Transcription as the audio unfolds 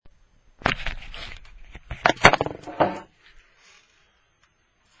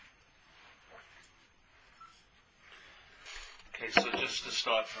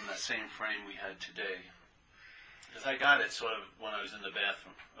start from that same frame we had today, because I got it sort of when I was in the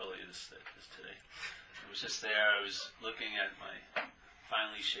bathroom earlier this today. It was just there. I was looking at my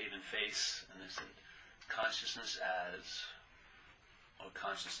finely shaven face, and it said, consciousness as, or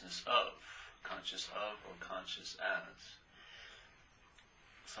consciousness of, conscious of, or conscious as.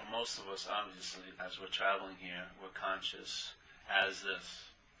 So most of us, obviously, as we're traveling here, we're conscious as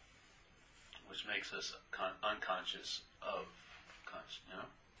this, which makes us unconscious of conscious, you know?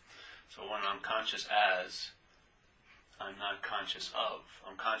 So when I'm conscious as, I'm not conscious of.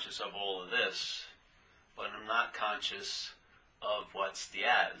 I'm conscious of all of this, but I'm not conscious of what's the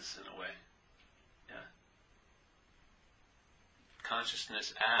as, in a way. Yeah.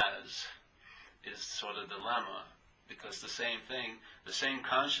 Consciousness as is sort of dilemma, because the same thing, the same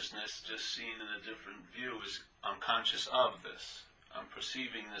consciousness, just seen in a different view, is I'm conscious of this. I'm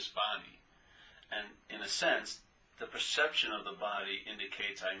perceiving this body. And in a sense, the perception of the body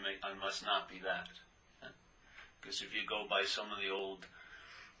indicates I must not be that. Because if you go by some of the old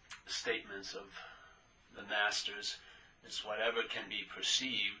statements of the masters, it's whatever can be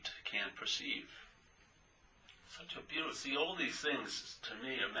perceived can't perceive. Such a beautiful. See, all these things to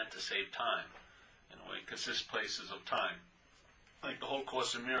me are meant to save time, in a way, because this place is of time. Like the whole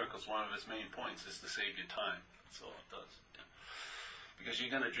Course in Miracles, one of its main points is to save you time. That's all it does. Yeah. Because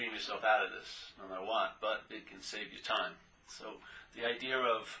you're going to dream yourself out of this, no matter what, but it can save you time. So the idea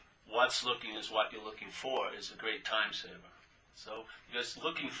of what's looking is what you're looking for is a great time saver. So because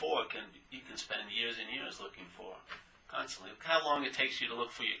looking for you can spend years and years looking for, constantly. Look how long it takes you to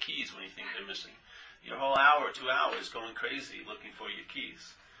look for your keys when you think they're missing. Your whole hour, 2 hours going crazy looking for your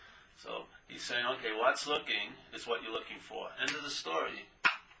keys. So he's saying, okay, what's looking is what you're looking for. End of the story.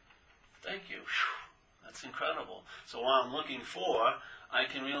 Thank you. Whew. That's incredible. So what I'm looking for, I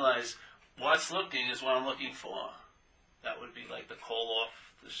can realize what's looking is what I'm looking for. That would be like the call off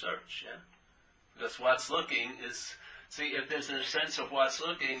the search, yeah? Because what's looking is, see, if there's a sense of what's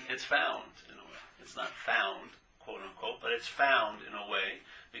looking, it's found in a way. It's not found, quote unquote, but it's found in a way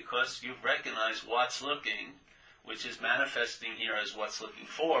because you've recognized what's looking, which is manifesting here as what's looking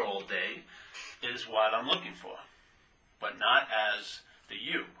for all day, is what I'm looking for. But not as the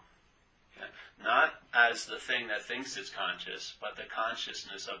you. Okay? Not as the thing that thinks it's conscious, but the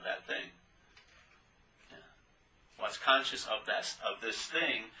consciousness of that thing. Yeah. What's conscious of this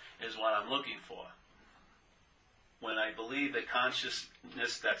thing is what I'm looking for. When I believe that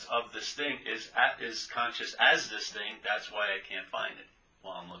consciousness that's of this thing is conscious as this thing, that's why I can't find it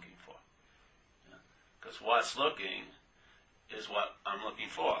while I'm looking for. Because what's looking is what I'm looking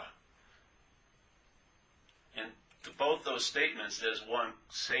for. And to both those statements, there's one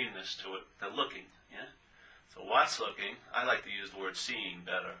sameness to it, the looking. Yeah. So what's looking, I like to use the word seeing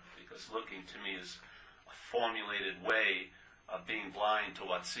better, because looking to me is a formulated way of being blind to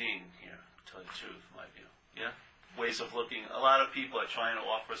what's seeing here, to tell you the truth, in my view. Yeah? Ways of looking. A lot of people are trying to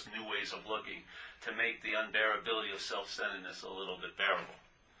offer us new ways of looking to make the unbearability of self-centeredness a little bit bearable.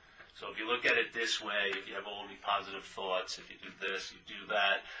 So if you look at it this way, if you have only positive thoughts, if you do this, you do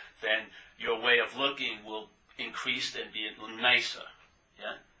that, then your way of looking will increase and be nicer.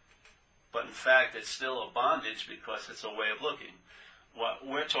 Yeah? But in fact, it's still a bondage because it's a way of looking. What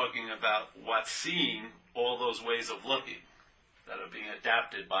we're talking about, what's seeing, all those ways of looking that are being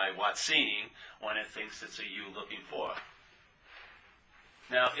adapted by what's seeing when it thinks it's a you looking for.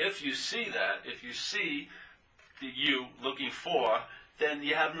 Now, if you see that, if you see the you looking for, then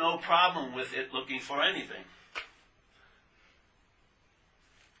you have no problem with it looking for anything.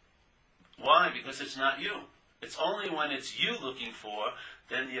 Why? Because it's not you. It's only when it's you looking for,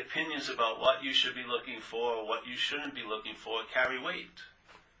 then the opinions about what you should be looking for or what you shouldn't be looking for carry weight.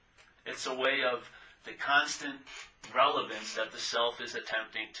 It's a way of the constant relevance that the self is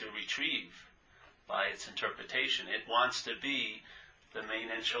attempting to retrieve by its interpretation. It wants to be the main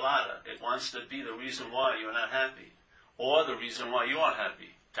enchilada. It wants to be the reason why you're not happy, or the reason why you are happy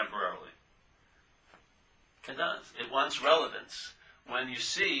temporarily. It does. It wants relevance. When you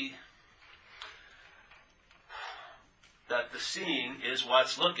see that the seeing is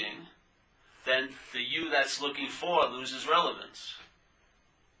what's looking, then the you that's looking for loses relevance.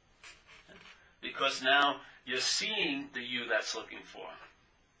 Because now you're seeing the you that's looking for.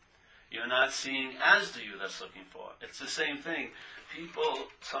 You're not seeing as the you that's looking for. It's the same thing. People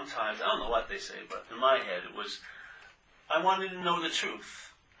sometimes, I don't know what they say, but in my head it was, I wanted to know the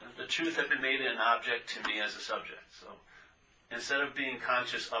truth. The truth had been made an object to me as a subject. So instead of being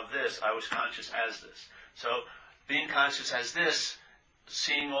conscious of this, I was conscious as this. So being conscious as this,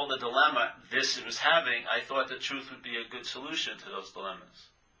 seeing all the dilemma this was having, I thought the truth would be a good solution to those dilemmas.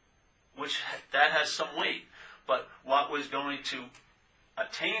 Which, that has some weight. But what was going to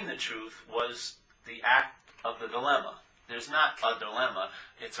attain the truth was the act of the dilemma. There's not a dilemma,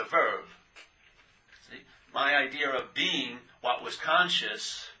 it's a verb. See? My idea of being what was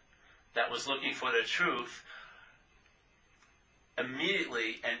conscious, that was looking for the truth,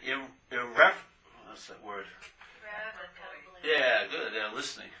 immediately and what's that word? Yeah, good, they're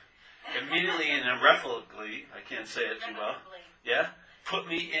listening. Immediately and irrevocably, I can't say it too well, yeah, put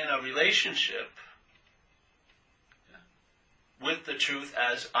me in a relationship with the truth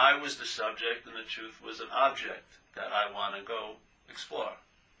as I was the subject and the truth was an object that I want to go explore.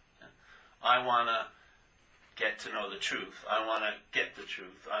 I want to get to know the truth. I want to get the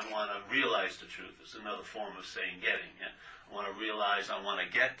truth. I want to realize the truth. It's another form of saying getting. Yeah? I want to realize, I want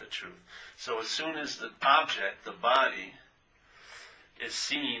to get the truth. So as soon as the object, the body, is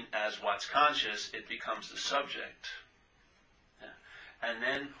seen as what's conscious, it becomes the subject. Yeah? And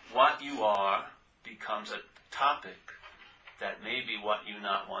then what you are becomes a topic that may be what you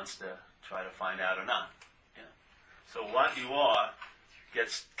not wants to try to find out or not. Yeah. So what you are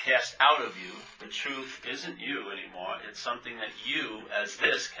gets cast out of you. The truth isn't you anymore. It's something that you, as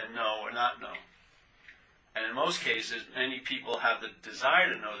this, can know or not know. And in most cases, many people have the desire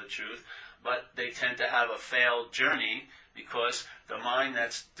to know the truth, but they tend to have a failed journey because the mind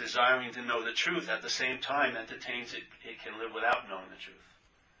that's desiring to know the truth at the same time entertains it can live without knowing the truth.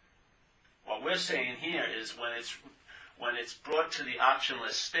 What we're saying here is when it's brought to the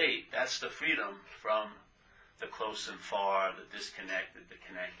optionless state, that's the freedom from the close and far, the disconnected, the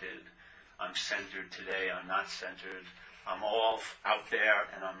connected. I'm centered today, I'm not centered. I'm all out there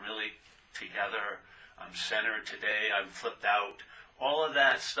and I'm really together. I'm centered today, I'm flipped out. All of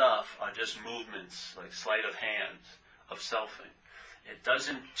that stuff are just movements, like sleight of hand, of selfing. It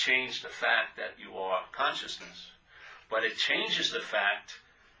doesn't change the fact that you are consciousness, but it changes the fact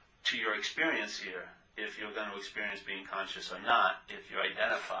to your experience here, if you're going to experience being conscious or not, if you're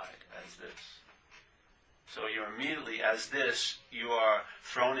identified as this. So you're immediately, as this, you are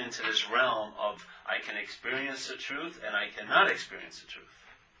thrown into this realm of, I can experience the truth and I cannot experience the truth.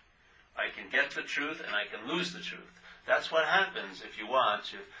 I can get the truth and I can lose the truth. That's what happens if you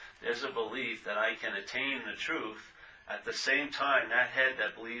watch. If there's a belief that I can attain the truth, at the same time, that head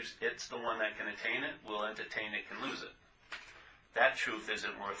that believes it's the one that can attain it will entertain it, can lose it. That truth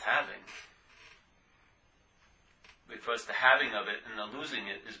isn't worth having. Because the having of it and the losing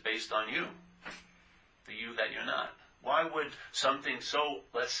it is based on you. The you that you're not. Why would something so,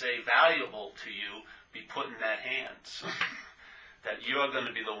 let's say, valuable to you be put in that hands? That you're going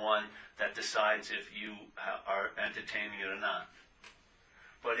to be the one that decides if you are entertaining it or not.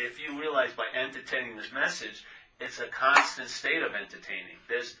 But if you realize by entertaining this message, it's a constant state of entertaining.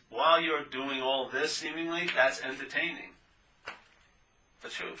 While you're doing all this, seemingly, that's entertaining the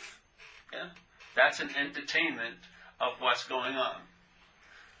truth. Yeah? That's an entertainment of what's going on.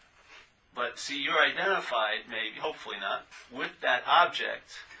 But see, you're identified, maybe, hopefully not, with that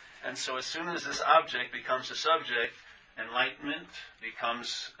object. And so as soon as this object becomes a subject, enlightenment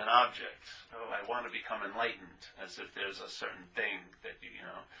becomes an object. Oh, I want to become enlightened, as if there's a certain thing that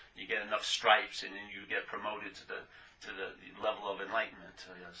you get enough stripes and then you get promoted to the level of enlightenment.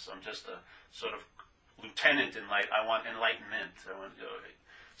 So, yes, I'm just a sort of lieutenant in light. I want enlightenment.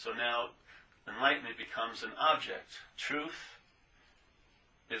 So now enlightenment becomes an object. Truth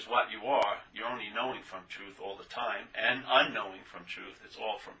is what you are. You're only knowing from truth all the time, and unknowing from truth. It's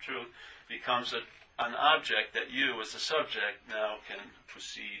all from truth. Becomes an object that you, as a subject, now can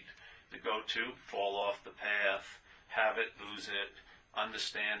proceed to go to, fall off the path, have it, lose it,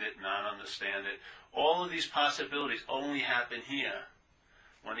 understand it, not understand it. All of these possibilities only happen here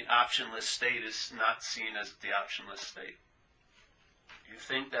when the optionless state is not seen as the optionless state. You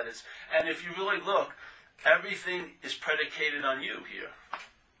think that it's... And if you really look, everything is predicated on you here.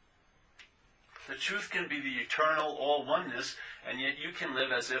 The truth can be the eternal all-oneness, and yet you can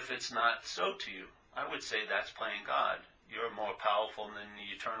live as if it's not so to you. I would say that's playing God. You're more powerful than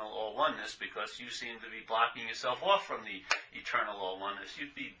the eternal all-oneness because you seem to be blocking yourself off from the eternal all-oneness.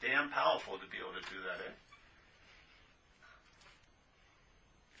 You'd be damn powerful to be able to do that, eh?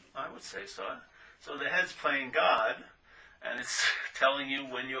 I would say so. So the head's playing God, and it's telling you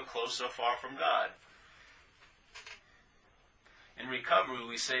when you're close or far from God. In recovery,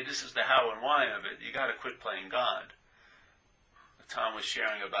 we say this is the how and why of it. You got to quit playing God. Tom was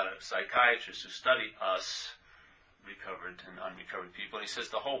sharing about a psychiatrist who studied us, recovered and unrecovered people. He says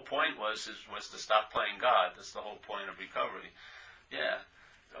the whole point was to stop playing God. That's the whole point of recovery. Yeah.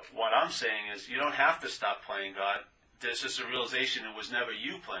 What I'm saying is you don't have to stop playing God. There's just a realization it was never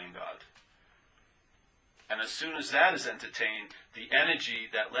you playing God. And as soon as that is entertained, the energy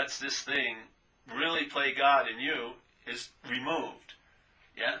that lets this thing really play God in you is removed.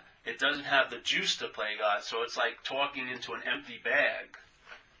 Yeah? It doesn't have the juice to play God, so it's like talking into an empty bag.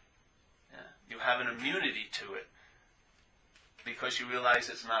 Yeah? You have an immunity to it because you realize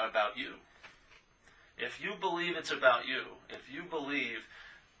it's not about you. If you believe it's about you, if you believe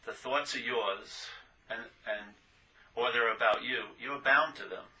the thoughts are yours or they're about you, you're bound to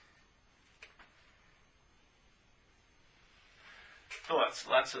them. Thoughts,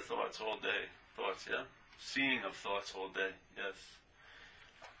 lots of thoughts all day. Thoughts, yeah? Seeing of thoughts all day, yes.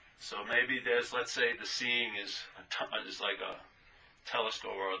 So maybe there's, let's say the seeing is like a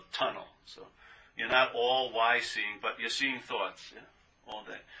telescope or a tunnel. So you're not all wise seeing, but you're seeing thoughts, yeah, all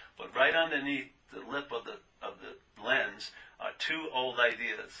day. But right underneath the lip of the lens are two old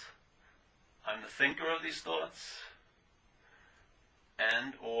ideas. I'm the thinker of these thoughts,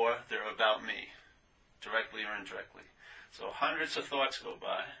 and or they're about me, directly or indirectly. So hundreds of thoughts go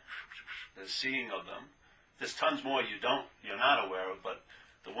by. There's seeing of them. There's tons more you're not aware of, but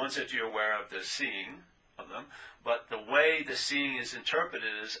the ones that you're aware of, there's seeing of them. But the way the seeing is interpreted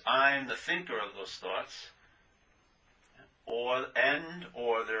is I'm the thinker of those thoughts, or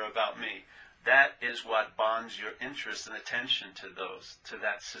they're about me. That is what bonds your interest and attention to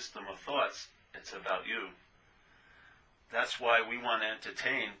that system of thoughts. It's about you. That's why we want to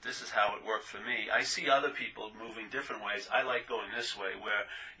entertain. This is how it worked for me. I see other people moving different ways. I like going this way, where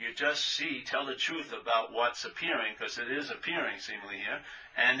you just tell the truth about what's appearing, because it is appearing seemingly here,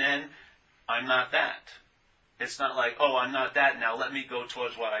 and then I'm not that. It's not like, oh, I'm not that, now let me go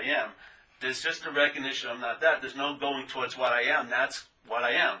towards what I am. There's just a recognition I'm not that. There's no going towards what I am. That's what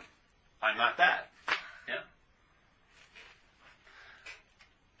I am. I'm not that. Yeah?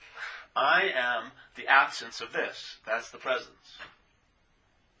 I am the absence of this. That's the presence.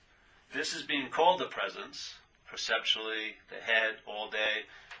 This is being called the presence, perceptually, the head, all day,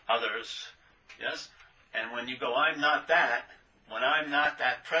 others. Yes? And when you go, I'm not that, when I'm not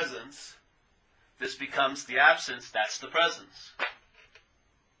that presence, this becomes the absence, that's the presence.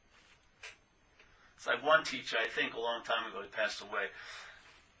 It's like one teacher, I think a long time ago, he passed away.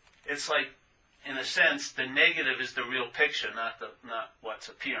 It's like, in a sense, the negative is the real picture, not what's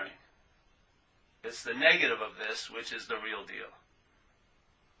appearing. It's the negative of this, which is the real deal.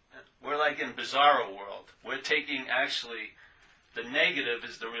 We're like in Bizarro world. We're taking, actually, the negative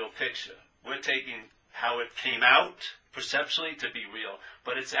is the real picture. We're taking how it came out, perceptually, to be real.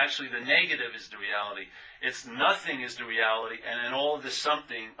 But it's actually the negative is the reality. It's nothing is the reality, and then all of this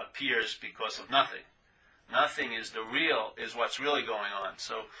something appears because of nothing. Nothing is the real, is what's really going on.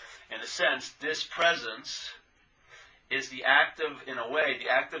 So, in a sense, this presence is the active, in a way, the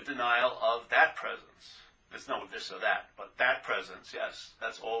active denial of that presence. There's no this or that, but that presence, yes,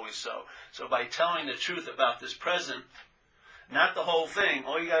 that's always so. So by telling the truth about this present, not the whole thing,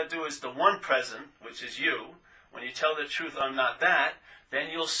 all you got to do is the one present, which is you. When you tell the truth, I'm not that, then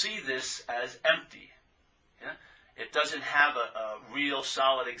you'll see this as empty. Yeah? It doesn't have a real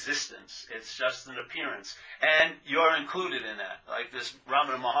solid existence. It's just an appearance. And you're included in that. Like this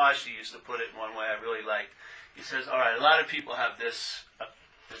Ramana Maharshi used to put it in one way I really like. He says, all right, a lot of people have this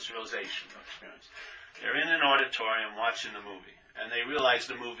realization or experience. They're in an auditorium watching the movie, and they realize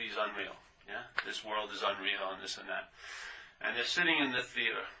the movie is unreal. Yeah? This world is unreal and this and that. And they're sitting in the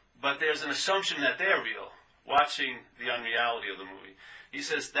theater. But there's an assumption that they're real, watching the unreality of the movie. He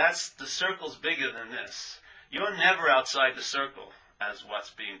says, the circle's bigger than this. You're never outside the circle as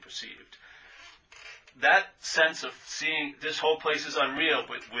what's being perceived. That sense of seeing this whole place is unreal,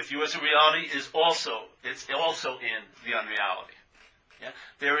 but with you as a reality it's also in the unreality. Yeah?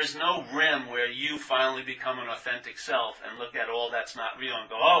 There is no rim where you finally become an authentic self and look at all that's not real and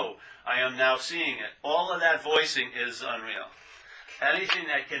go, oh, I am now seeing it. All of that voicing is unreal. Anything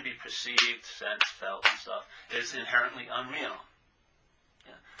that can be perceived, sensed, felt, and stuff is inherently unreal.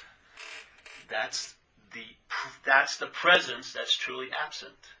 Yeah? That's the presence that's truly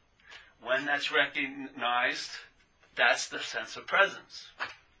absent. When that's recognized, that's the sense of presence.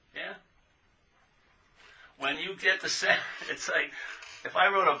 Yeah? When you get the sense, it's like, if I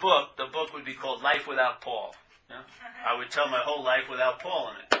wrote a book, the book would be called Life Without Paul. Yeah? I would tell my whole life without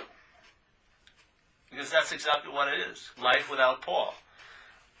Paul in it. Because that's exactly what it is. Life without Paul.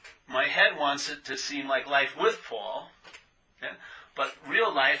 My head wants it to seem like life with Paul, yeah? But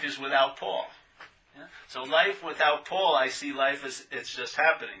real life is without Paul. Yeah? So life without Paul, I see life as it's just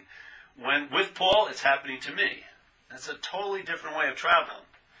happening. When with Paul, it's happening to me. That's a totally different way of traveling.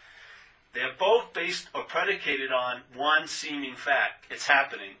 They're both based or predicated on one seeming fact. It's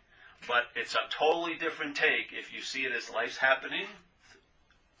happening. But it's a totally different take if you see it as life's happening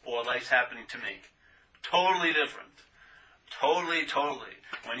or life's happening to me. Totally different. Totally, totally.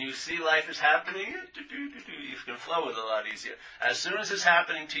 When you see life is happening, you can flow with it a lot easier. As soon as it's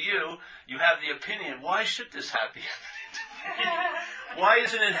happening to you, you have the opinion, why should this happen to me? Why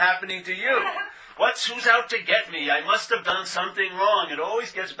isn't it happening to you? Who's out to get me? I must have done something wrong. It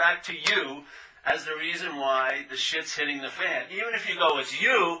always gets back to you as the reason why the shit's hitting the fan. Even if you go, it's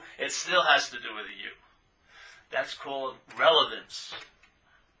you, it still has to do with you. That's called relevance.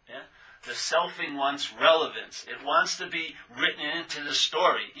 Yeah? The selfing wants relevance. It wants to be written into the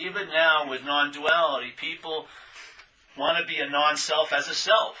story. Even now with non-duality, people want to be a non-self as a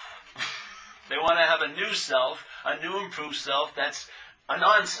self. They want to have a new self, a new improved self that's a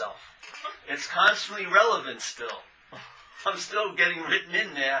non-self. It's constantly relevant still. I'm still getting written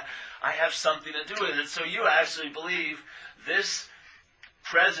in there. I have something to do with it. So you actually believe this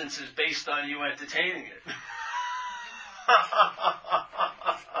presence is based on you entertaining it.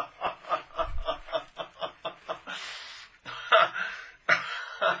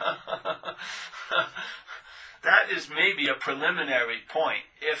 That is maybe a preliminary point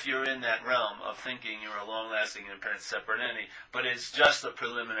if you're in that realm of thinking you're a long-lasting, independent, separate entity, but it's just a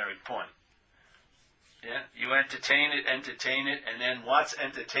preliminary point. Yeah? You entertain it, and then what's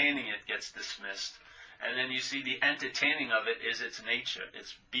entertaining it gets dismissed. And then you see the entertaining of it is its nature.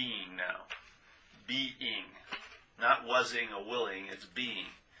 It's being now. Being. Not wasing or willing, it's being.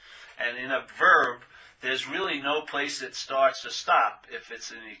 And in a verb, there's really no place it starts to stop if it's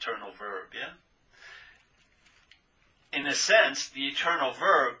an eternal verb, yeah? In a sense, the eternal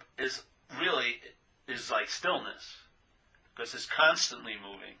verb is like stillness, because it's constantly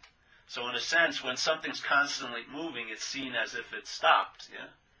moving. So in a sense, when something's constantly moving, it's seen as if it stopped, yeah?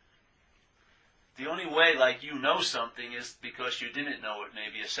 The only way, like, you know something is because you didn't know it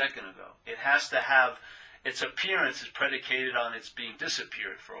maybe a second ago. It has to have, its appearance is predicated on its being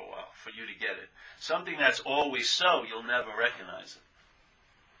disappeared for a while, for you to get it. Something that's always so, you'll never recognize it.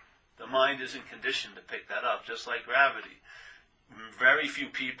 The mind isn't conditioned to pick that up, just like gravity. Very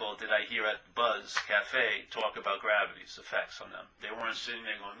few people did I hear at Buzz Cafe talk about gravity's effects on them. They weren't sitting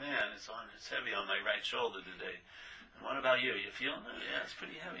there going, man, it's heavy on my right shoulder today. And what about you? You feeling it? Yeah, it's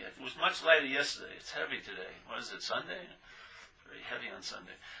pretty heavy. It was much lighter yesterday. It's heavy today. What is it, Sunday? Very heavy on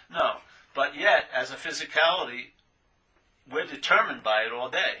Sunday. No, but yet, as a physicality, we're determined by it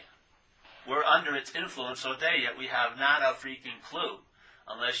all day. We're under its influence all day, yet we have not a freaking clue.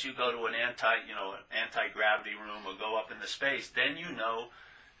 Unless you go to an anti-gravity room or go up into space, then you know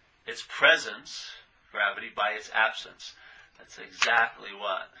its presence, gravity, by its absence. That's exactly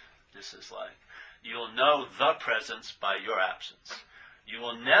what this is like. You'll know the presence by your absence. You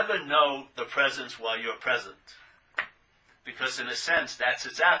will never know the presence while you're present. Because in a sense, that's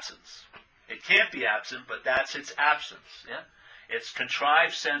its absence. It can't be absent, but that's its absence. Yeah? Its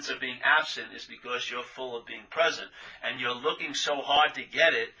contrived sense of being absent is because you're full of being present. And you're looking so hard to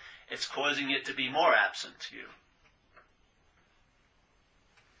get it, it's causing it to be more absent to you.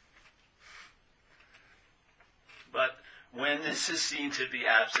 But when this is seen to be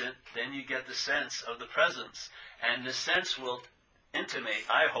absent, then you get the sense of the presence. And the sense will intimate,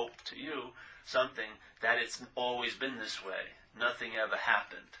 I hope, to you, something that it's always been this way. Nothing ever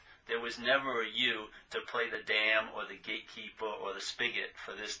happened. There was never a you to play the dam or the gatekeeper or the spigot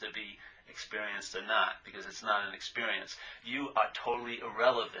for this to be experienced or not, because it's not an experience. You are totally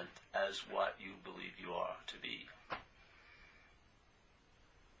irrelevant as what you believe you are to be.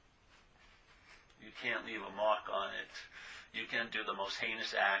 You can't leave a mark on it. You can do the most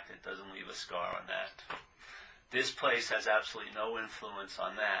heinous act, it doesn't leave a scar on that. This place has absolutely no influence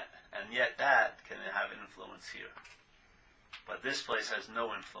on that, and yet that can have influence here. But this place has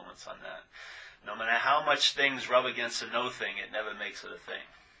no influence on that. No matter how much things rub against a no thing, it never makes it a thing.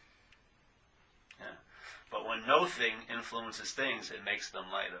 Yeah? But when no thing influences things, it makes them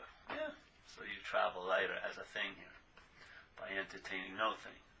lighter. Yeah? So you travel lighter as a thing here by entertaining no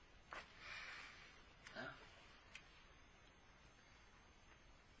thing. Yeah?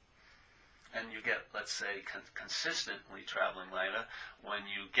 And you get, let's say, consistently traveling lighter when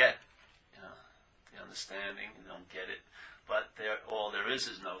you get, the understanding. You don't get it. But all there is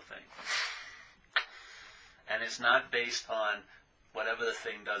no thing. And it's not based on whatever the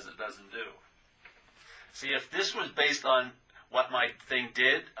thing does or doesn't do. See, if this was based on what my thing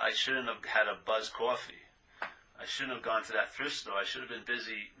did, I shouldn't have had a Buzz coffee. I shouldn't have gone to that thrift store. I should have been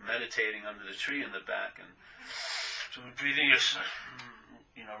busy meditating under the tree in the back and breathing,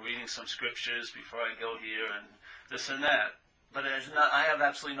 reading some scriptures before I go here and this and that. But I have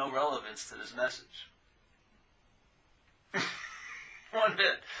absolutely no relevance to this message. One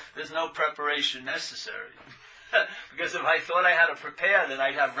bit. There's no preparation necessary. Because if I thought I had to prepare, then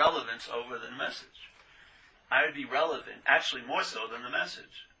I'd have relevance over the message. I would be relevant, actually more so than the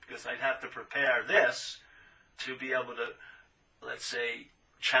message, because I'd have to prepare this to be able to, let's say,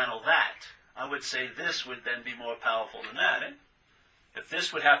 channel that. I would say this would then be more powerful than that. If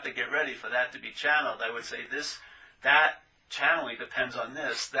this would have to get ready for that to be channeled, I would say that channeling depends on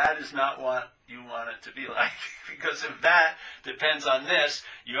this. That is not what you want it to be like. Because if that depends on this,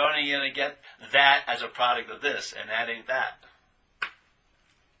 you're only going to get that as a product of this, and that ain't that.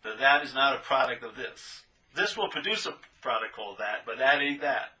 That is not a product of this. This will produce a product called that, but that ain't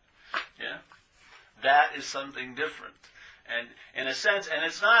that. Yeah? That is something different. And in a sense, and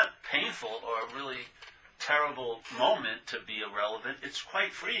it's not painful or a really terrible moment to be irrelevant. It's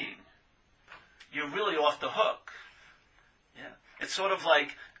quite freeing. You're really off the hook. Yeah. It's sort of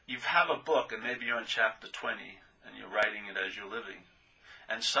like you have a book and maybe you're in chapter 20 and you're writing it as you're living.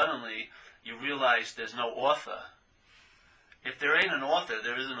 And suddenly you realize there's no author. If there ain't an author,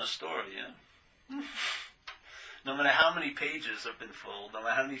 there isn't a story. Yeah? No matter how many pages have been filled, no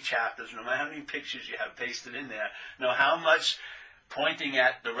matter how many chapters, no matter how many pictures you have pasted in there, no matter how much pointing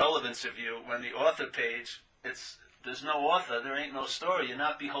at the relevance of you, when the author page, there's no author, there ain't no story. You're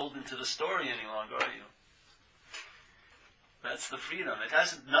not beholden to the story any longer, are you? That's the freedom. It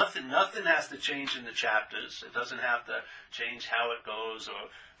has nothing has to change in the chapters. It doesn't have to change how it goes or,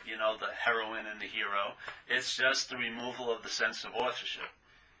 the heroine and the hero. It's just the removal of the sense of authorship.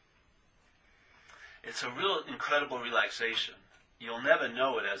 It's a real incredible relaxation. You'll never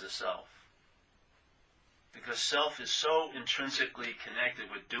know it as a self. Because self is so intrinsically connected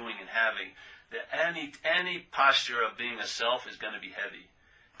with doing and having that any posture of being a self is going to be heavy.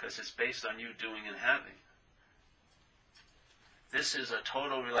 Because it's based on you doing and having. This is a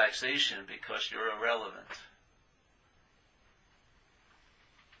total relaxation because you're irrelevant.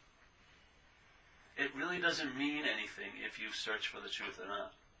 It really doesn't mean anything if you search for the truth or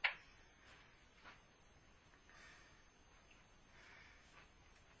not.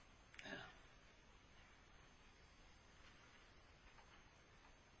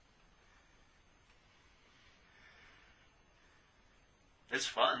 It's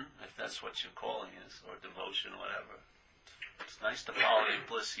fun, if that's what your calling is, or devotion, or whatever. It's nice to follow your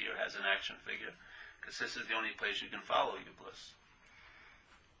bliss here as an action figure, because this is the only place you can follow your bliss.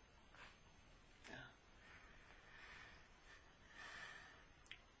 Yeah.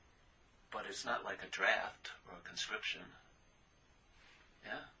 But it's not like a draft or a conscription.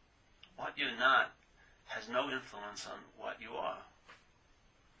 Yeah. What you're not has no influence on what you are.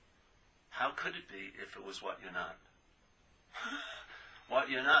 How could it be if it was what you're not? What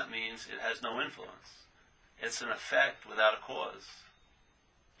you're not means it has no influence. It's an effect without a cause.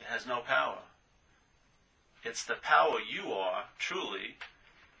 It has no power. It's the power you are, truly,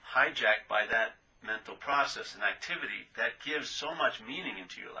 hijacked by that mental process and activity that gives so much meaning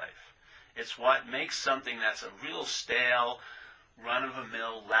into your life. It's what makes something that's a real stale,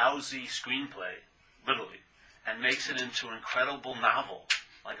 run-of-the-mill, lousy screenplay, literally, and makes it into an incredible novel,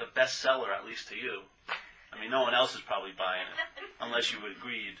 like a bestseller, at least to you. I mean, no one else is probably buying it, unless you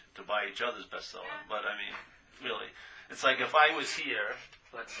agreed to buy each other's bestseller. But, I mean, really. It's like if I was here,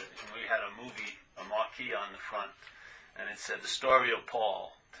 let's say, and we had a movie, a marquee on the front, and it said, The Story of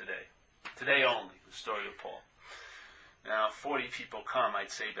Paul, today. Today only, The Story of Paul. Now, 40 people come,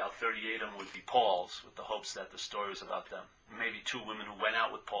 I'd say about 38 of them would be Pauls, with the hopes that the story was about them. Maybe 2 women who went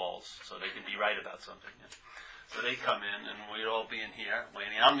out with Pauls, so they could be right about something. Yeah. So they come in, and we'd all be in here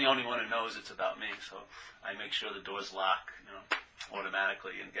waiting. I'm the only one who knows it's about me, so I make sure the doors lock,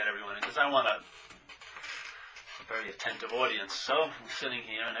 automatically, and get everyone in, because I want a very attentive audience. So I'm sitting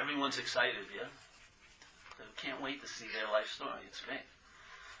here, and everyone's excited here. They can't wait to see their life story. It's great.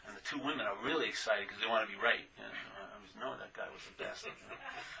 And the 2 women are really excited because they want to be right. I always know that guy was the best.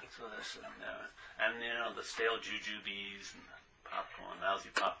 So they're sitting there, and the stale jujubes and popcorn,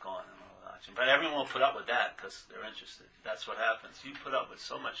 lousy popcorn, and all that. But everyone will put up with that because they're interested. That's what happens. You put up with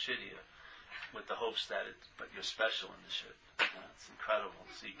so much shit here with the hopes that but you're special in the shit. It's incredible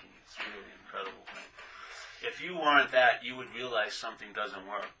seeking. It's really incredible thing. If you weren't that, you would realize something doesn't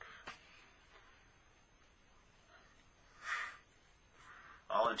work.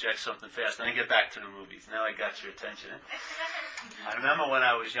 I'll inject something fast, and then get back to the movies. Now I got your attention. I remember when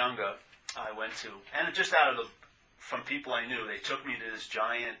I was younger, I went to, and just from people I knew, they took me to this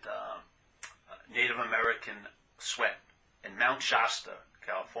giant Native American sweat in Mount Shasta,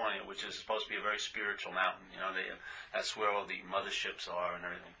 California, which is supposed to be a very spiritual mountain. That's where all the motherships are and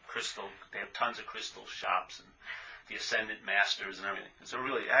everything. They have tons of crystal shops and the Ascendant Masters and everything. It's a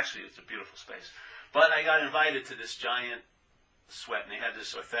beautiful space. But I got invited to this giant sweat, and they had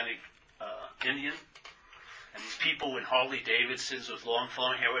this authentic Indian, And these people in Harley Davidsons with long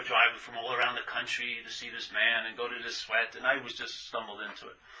flowing hair were driving from all around the country to see this man and go to this sweat, and I was just stumbled into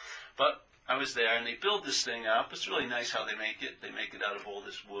it. But I was there, and they build this thing up. It's really nice how they make it. They make it out of all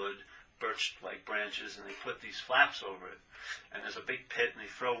this wood, birch-like branches, and they put these flaps over it. And there's a big pit, and they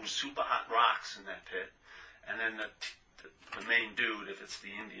throw super hot rocks in that pit. And then the main dude, if it's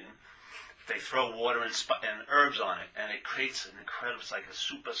the Indian, they throw water and herbs on it, and it creates an incredible, it's like a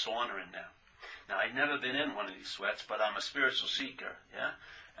super sauna in there. Now, I've never been in one of these sweats, but I'm a spiritual seeker, yeah?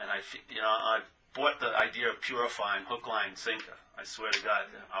 And I've bought the idea of purifying hook, line, sinker. I swear to God,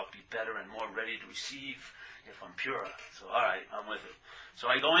 I'll be better and more ready to receive if I'm pure. So, all right, I'm with it. So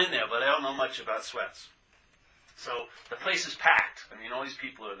I go in there, but I don't know much about sweats. So the place is packed. I mean, all these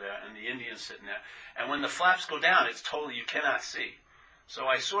people are there, and the Indians sitting there. And when the flaps go down, it's totally, you cannot see. So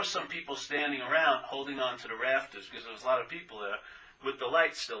I saw some people standing around holding on to the rafters because there was a lot of people there with the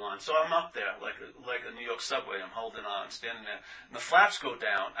lights still on. So I'm up there like a New York subway. I'm holding on, standing there. And the flaps go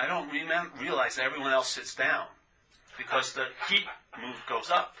down. I don't realize that everyone else sits down because the heat goes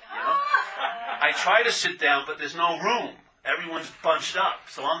up, you know. I try to sit down, but there's no room. Everyone's bunched up.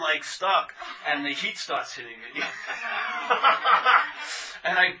 So I'm like stuck, and the heat starts hitting me.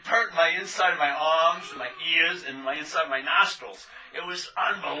 And I burnt my inside of my arms, my ears, and my inside of my nostrils. It was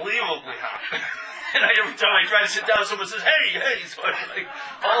unbelievably hot. And every time I try to sit down, someone says, hey, so I'm like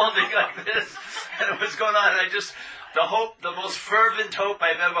holding like this. And it was going on, and the most fervent hope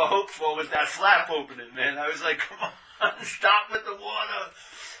I've ever hoped for was that flap opening, man. I was like, come on, stop with the water.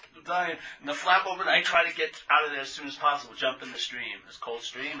 I'm dying. And the flap opened, I try to get out of there as soon as possible, jump in the stream, this cold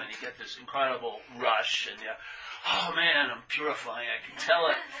stream, and you get this incredible rush, and oh man, I'm purifying, I can tell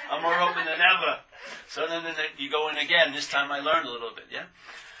it. I'm more open than ever. So then you go in again. This time I learned a little bit, yeah?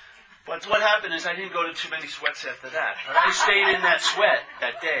 But what happened is I didn't go to too many sweats after that. But I stayed in that sweat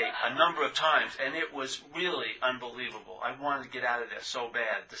that day a number of times, and it was really unbelievable. I wanted to get out of there so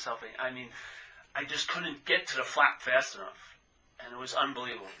bad. I just couldn't get to the flap fast enough. And it was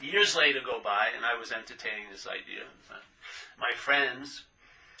unbelievable. Years later go by, and I was entertaining this idea. My friends,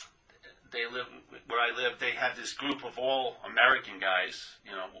 they live where I live. They had this group of all American guys,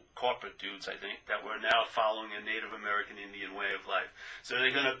 corporate dudes, I think, that were now following a Native American Indian way of life. So they're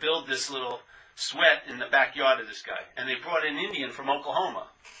going to build this little sweat in the backyard of this guy. And they brought an Indian from Oklahoma.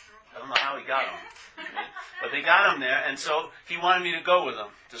 I don't know how he got him. But they got him there, and so he wanted me to go with him,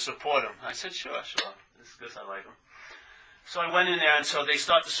 to support him. I said, sure. This is good, I like him. So I went in there, and so they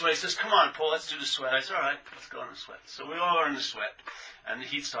start the sweat. He says, come on, Paul, let's do the sweat. I said, all right, let's go in the sweat. So we all are in the sweat, and the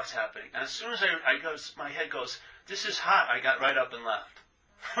heat starts happening. And as soon as my head goes, this is hot, I got right up and left.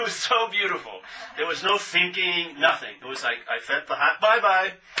 It was so beautiful. There was no thinking, nothing. It was like, I felt the hot,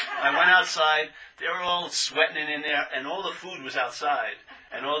 bye-bye. I went outside. They were all sweating in there, and all the food was outside,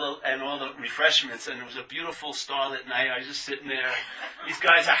 and all the refreshments, and it was a beautiful starlit night. I was just sitting there. These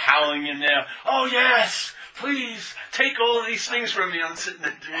guys are howling in there. Oh, yes! Please, take all of these things from me. I'm sitting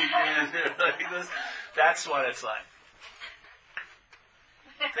there drinking. That's what it's like.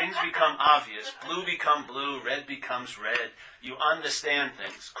 Things become obvious. Blue becomes blue. Red becomes red. You understand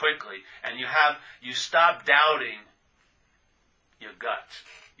things quickly. And you stop doubting your gut.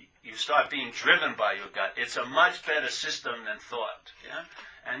 You start being driven by your gut. It's a much better system than thought. Yeah?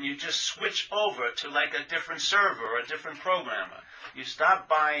 And you just switch over to like a different server or a different programmer. You stop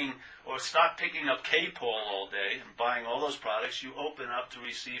buying or stop picking up K-Paul all day and buying all those products. You open up to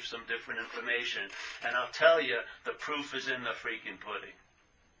receive some different information. And I'll tell you, the proof is in the freaking pudding.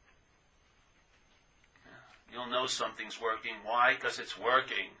 You'll know something's working. Why? Because it's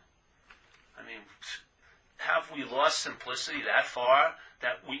working. I mean, have we lost simplicity that far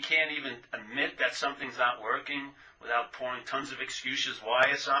that we can't even admit that something's not working without pouring tons of excuses why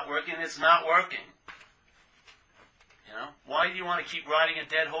it's not working? It's not working. Why do you want to keep riding a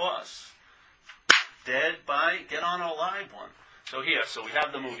dead horse? Dead, get on a live one. So we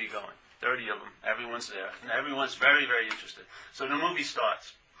have the movie going. 30 of them. Everyone's there. And everyone's very, very interested. So the movie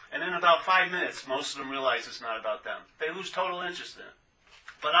starts. And in about 5 minutes, most of them realize it's not about them. They lose total interest in it.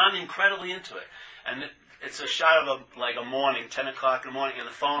 But I'm incredibly into it. And it's a shot of a morning, 10 o'clock in the morning, and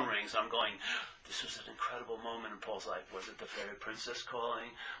the phone rings. I'm going, this was an incredible moment in Paul's life. Was it the fairy princess calling?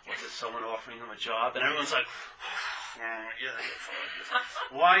 Was it someone offering him a job? And everyone's like,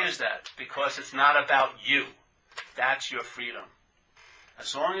 why is that? Because it's not about you. That's your freedom.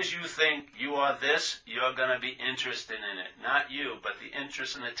 As long as you think you are this, you're going to be interested in it. Not you, but the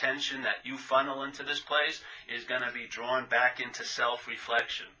interest and attention that you funnel into this place is going to be drawn back into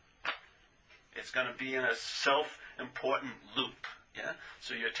self-reflection. It's going to be in a self-important loop. Yeah?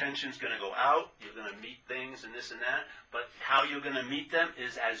 So your attention's going to go out, you're going to meet things and this and that, but how you're going to meet them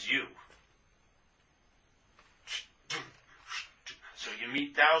is as you. So you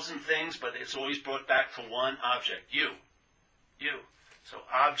meet 1,000 things, but it's always brought back to one object, you. So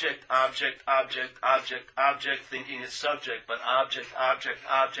object, object, object, object, object, thinking it's subject, but object, object,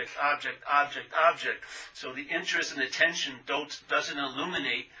 object, object, object, object. So the interest and attention doesn't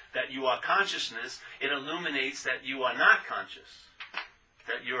illuminate that you are consciousness, it illuminates that you are not conscious,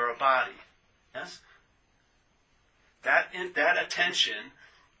 that you're a body. Yes? That attention,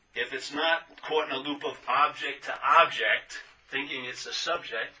 if it's not caught in a loop of object to object, thinking it's a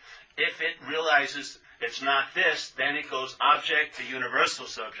subject, if it realizes it's not this, then it goes object to universal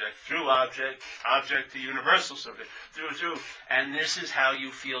subject, through object, object to universal subject, through. And this is how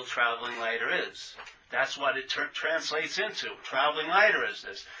you feel traveling lighter is. That's what it translates into. Traveling lighter is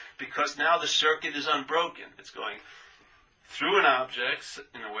this. Because now the circuit is unbroken. It's going through an object,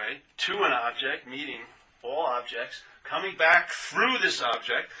 in a way, to an object, meeting all objects, coming back through this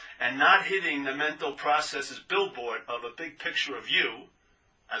object, and not hitting the mental process's billboard of a big picture of you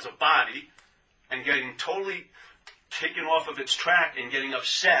as a body, and getting totally taken off of its track and getting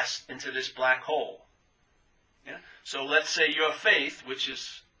obsessed into this black hole. Yeah? So let's say your faith, which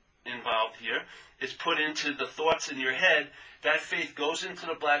is involved here, is put into the thoughts in your head. That faith goes into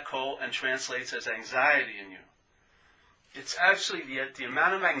the black hole and translates as anxiety in you. It's actually, the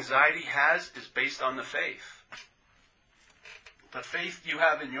amount of anxiety is based on the faith. The faith you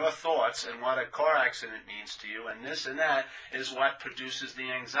have in your thoughts and what a car accident means to you and this and that is what produces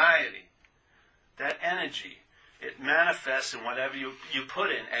the anxiety. That energy, it manifests in whatever you put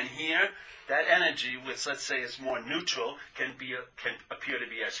in. And here, that energy, which let's say is more neutral, can appear to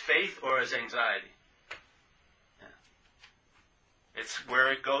be as faith or as anxiety. Yeah. It's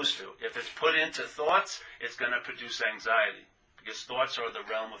where it goes to. If it's put into thoughts, it's going to produce anxiety. Because thoughts are the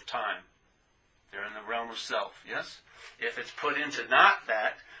realm of time. They're in the realm of self, yes? If it's put into not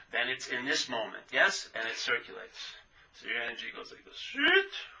that, then it's in this moment, yes? And it circulates. So your energy goes like this.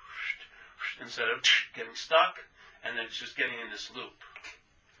 Instead of getting stuck, and then it's just getting in this loop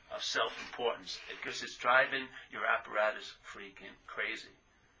of self-importance. Because it's driving your apparatus freaking crazy.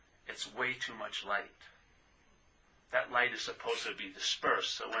 It's way too much light. That light is supposed to be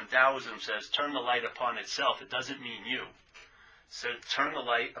dispersed. So when Taoism says, turn the light upon itself, it doesn't mean you. So turn the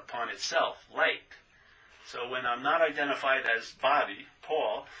light upon itself, light. So when I'm not identified as body,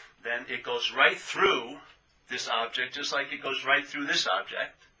 Paul, then it goes right through this object, just like it goes right through this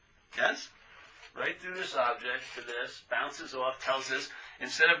object. Yes? Right through this object to this, bounces off, tells this,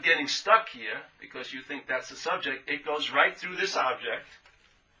 instead of getting stuck here, because you think that's the subject, it goes right through this object.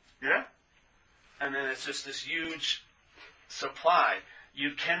 Yeah? And then it's just this huge supply.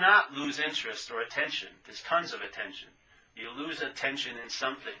 You cannot lose interest or attention. There's tons of attention. You lose attention in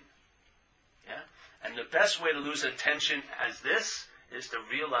something. Yeah? And the best way to lose attention as this is to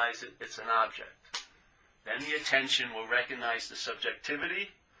realize it's an object. Then the attention will recognize the subjectivity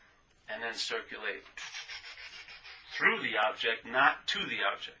and then circulate through the object, not to the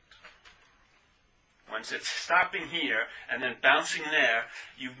object. Once it's stopping here and then bouncing there,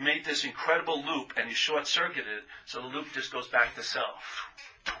 you've made this incredible loop and you short-circuit it, so the loop just goes back to self.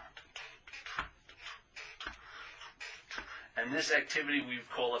 And this activity we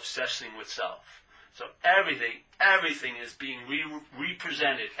call obsessing with self. So everything is being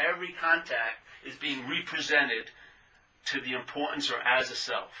represented. Every contact is being represented to the importance or as a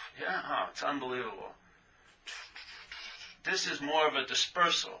self. Yeah, it's unbelievable. This is more of a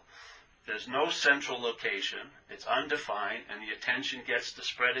dispersal. There's no central location. It's undefined, and the attention gets to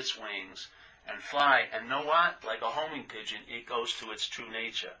spread its wings and fly. And know what? Like a homing pigeon, it goes to its true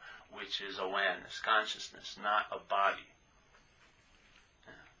nature, which is awareness, consciousness, not a body.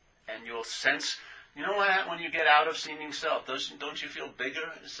 Yeah. And you'll sense. You know what? When you get out of seeming self, don't you feel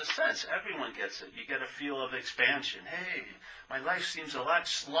bigger? It's a sense. Everyone gets it. You get a feel of expansion. Hey, my life seems a lot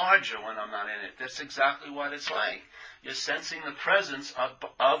larger when I'm not in it. That's exactly what it's like. You're sensing the presence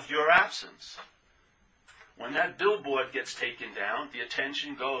of your absence. When that billboard gets taken down, the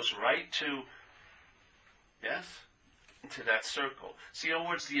attention goes right to, yes, into that circle. See, in other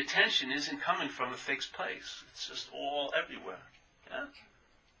words, the attention isn't coming from a fixed place. It's just all everywhere. Yeah?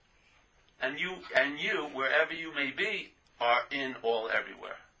 And you, wherever you may be, are in all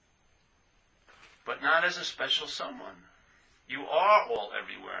everywhere. But not as a special someone. You are all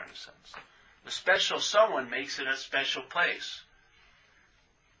everywhere in a sense. The special someone makes it a special place.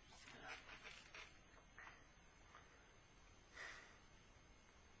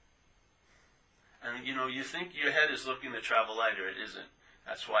 And you think your head is looking to travel lighter. It isn't.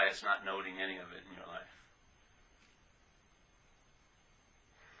 That's why it's not noting any of it in your life.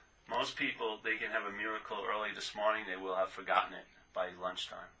 Most people, they can have a miracle early this morning, they will have forgotten it by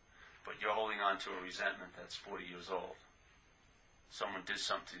lunchtime. But you're holding on to a resentment that's 40 years old. someone did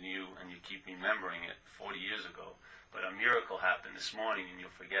something to you and you keep remembering it 40 years ago, but a miracle happened this morning and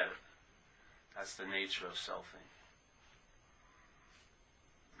you'll forget it. That's the nature of selfing.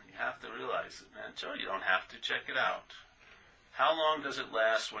 You have to realize it, man. Sure, you don't have to. Check it out. How long does it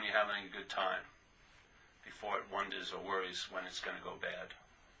last when you're having a good time before it wonders or worries when it's going to go bad?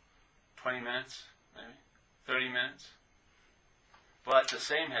 20 minutes, maybe? 30 minutes? But the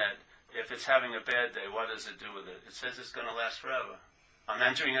same head, if it's having a bad day, what does it do with it? It says it's going to last forever. I'm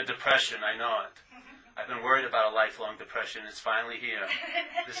entering a depression, I know it. I've been worried about a lifelong depression. It's finally here.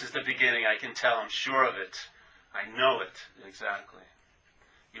 This is the beginning. I can tell. I'm sure of it. I know it. Exactly.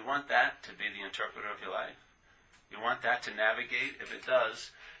 You want that to be the interpreter of your life? You want that to navigate? If it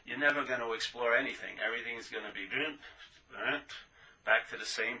does, you're never going to explore anything. Everything's going to be back to the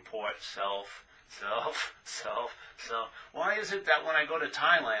same port, self. Why is it that when I go to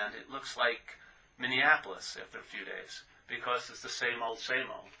Thailand, it looks like Minneapolis after a few days? Because it's the same old, same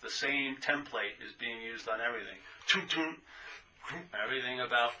old. The same template is being used on everything. Everything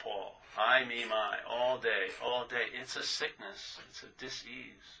about Paul. I, me, my. All day, all day. It's a sickness. It's a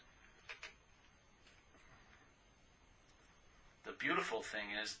dis-ease. The beautiful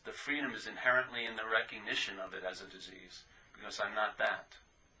thing is the freedom is inherently in the recognition of it as a disease. Because I'm not that.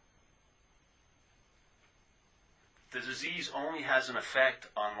 The disease only has an effect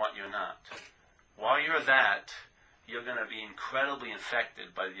on what you're not. While you're that, you're going to be incredibly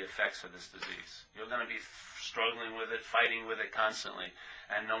infected by the effects of this disease. You're going to be struggling with it, fighting with it constantly.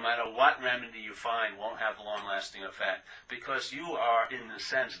 And no matter what remedy you find won't have a long-lasting effect. Because you are, in a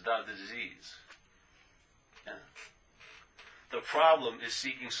sense, the disease. Yeah. The problem is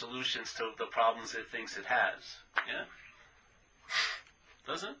seeking solutions to the problems it thinks it has. Yeah?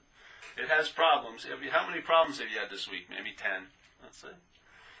 Doesn't it? It has problems. How many problems have you had this week? Maybe 10. Let's say.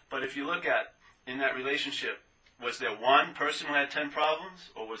 But if you look at, in that relationship, was there one person who had 10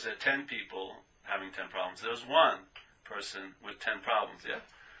 problems? Or was there 10 people having 10 problems? There was one person with 10 problems, yeah?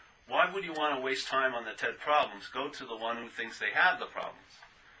 Why would you want to waste time on the 10 problems? Go to the one who thinks they have the problems.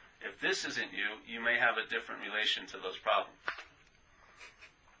 If this isn't you, you may have a different relation to those problems.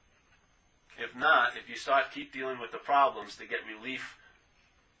 If not, if you keep dealing with the problems to get relief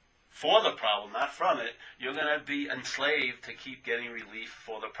for the problem, not from it, you're going to be enslaved to keep getting relief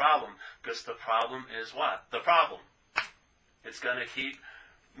for the problem. Because the problem is what? The problem. It's going to keep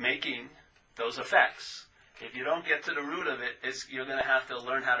making those effects. If you don't get to the root of it, you're going to have to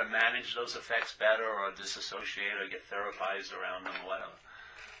learn how to manage those effects better or disassociate or get therapized around them or whatever.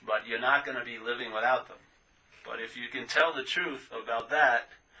 But you're not going to be living without them. But if you can tell the truth about that,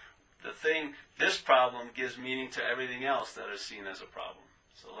 this problem gives meaning to everything else that is seen as a problem.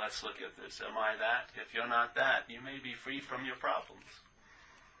 So let's look at this. Am I that? If you're not that, you may be free from your problems.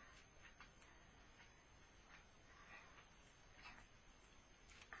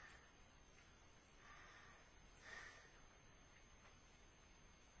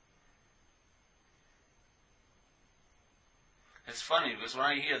 It's funny because when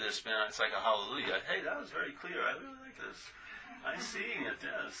I hear this, man, it's like a hallelujah. Hey, that was very clear. I really like this. I'm seeing it,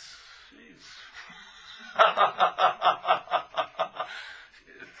 yes. Jeez.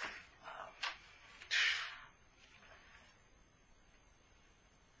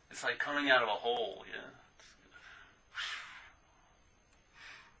 It's like coming out of a hole, yeah.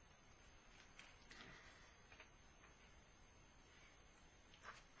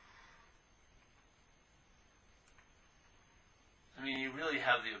 I mean, you really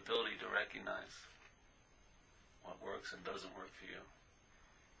have the ability to recognize what works and doesn't work for you.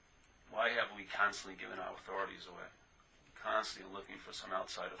 Why have we constantly given our authorities away? Constantly looking for some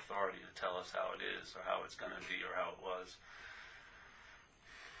outside authority to tell us how it is, or how it's going to be, or how it was.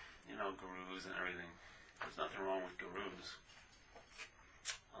 You know, gurus and everything. There's nothing wrong with gurus.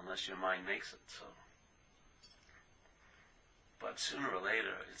 Unless your mind makes it so. But sooner or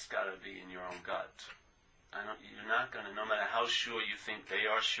later, it's got to be in your own gut. You're not going to, no matter how sure you think they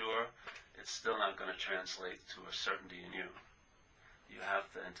are sure, it's still not going to translate to a certainty in you. You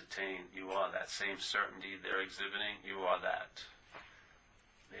have to entertain, you are that same certainty they're exhibiting, you are that.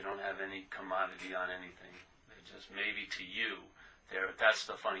 They don't have any commodity on anything. They're just, maybe to you, that's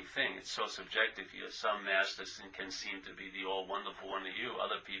the funny thing. It's so subjective. Some masters can seem to be the all wonderful one to you.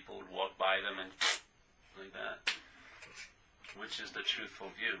 Other people would walk by them and like that. Which is the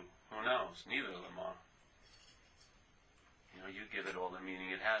truthful view? Who knows? Neither of them are. You give it all the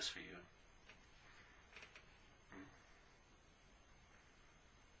meaning it has for you.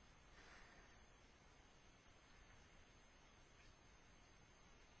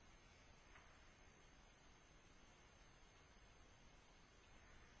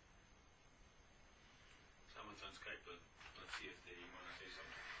 Someone's on Skype, but let's see if they want to say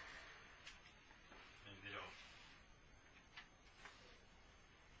something. Maybe they don't.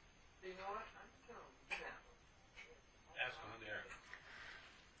 You know what? I'm just going to do that. Ask them who they are.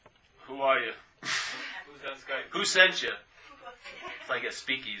 Who are you? Who's on Skype? Who sent you? It's like a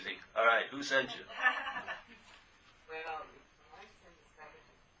speakeasy. All right, who sent you? Well, I sent this guy to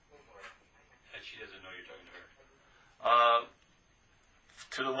And she doesn't know you're talking to her.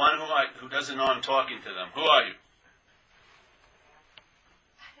 To the one who doesn't know I'm talking to them. Who are you?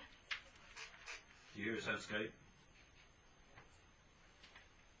 Do you hear us on Skype?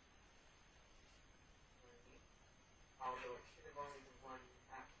 although it should have only been one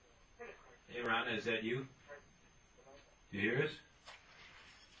after the credit card. Hey, Rana, is that you? Do you hear us?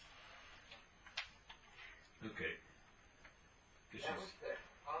 Okay. Guess That she's- was good.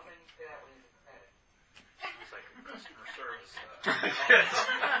 All I need to that was the credit. It's like a customer service.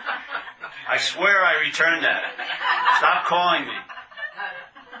 I swear I returned that. Stop calling me.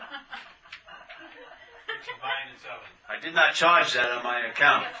 What you buying and selling? I did not charge that on my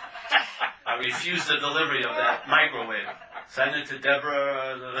account. I refused the delivery of that microwave. Send it to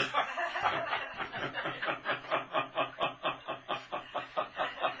Deborah.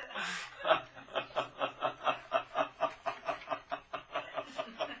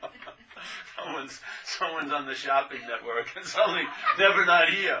 Someone's on the shopping network and suddenly Never Not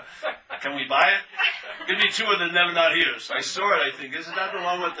Here. Can we buy it? Give me 2 of the Never Not Here's. I saw it, I think. Isn't that the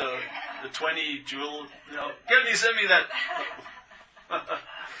one with the 20 jewel? You know, send me that.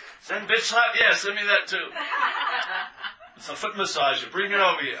 Send bitch slap? Yeah, send me that too. It's a foot massager. Bring it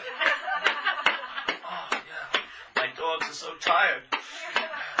over here. Oh, yeah. My dogs are so tired.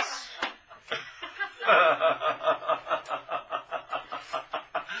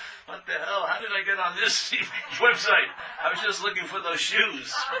 What the hell? How did I get on this website? I was just looking for those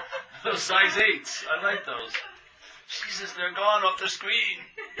shoes. Those size 8s. I like those. Jesus, they're gone off the screen.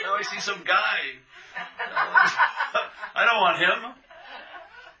 Now I see some guy. I don't want him.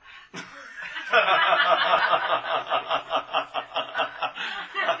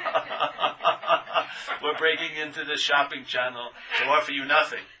 We're breaking into the shopping channel to offer you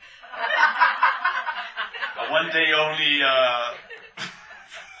nothing. A one day only,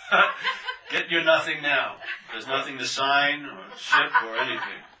 get your nothing now. There's nothing to sign or ship or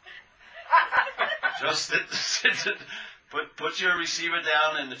anything. Just sit, put your receiver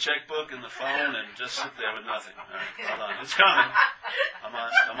down in the checkbook and the phone and just sit there with nothing. All right, hold on. It's coming. Come on.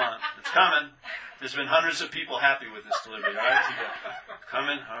 It's coming. There's been hundreds of people happy with this delivery. All right,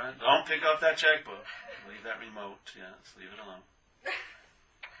 coming. All right. Don't pick up that checkbook. Leave that remote. Yeah, let's leave it alone.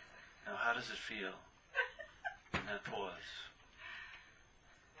 Now, how does it feel in that pause?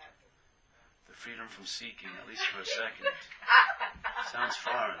 The freedom from seeking, at least for a second. Sounds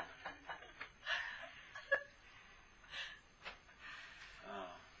foreign.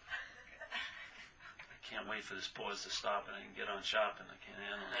 Oh. I can't wait for this pause to stop and I can get on shopping. I can't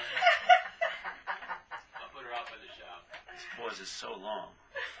handle it. I'll put her out by the shop. This pause is so long.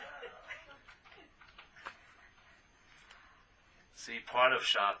 See, part of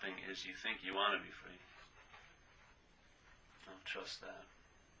shopping is you think you want to be free. Don't trust that.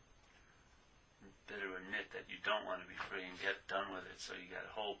 Better admit that you don't want to be free and get done with it, so you got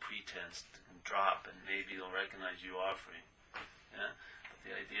a whole pretense and drop, and maybe they'll recognize you are free. Yeah? But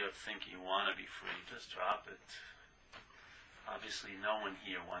the idea of thinking you want to be free, just drop it. Obviously, no one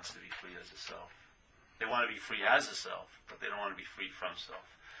here wants to be free as a self. They want to be free as a self, but they don't want to be free from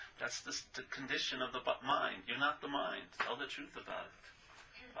self. That's the condition of the mind. You're not the mind. Tell the truth about it.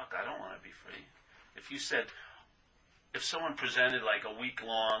 Fuck, I don't want to be free. If you said, if someone presented like a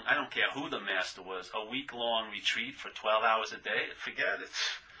week-long, I don't care who the master was, a week-long retreat for 12 hours a day, forget it.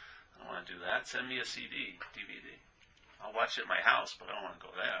 I don't want to do that. Send me a CD, DVD. I'll watch it at my house, but I don't want to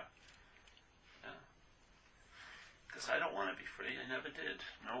go there. Yeah. Because I don't want to be free. I never did.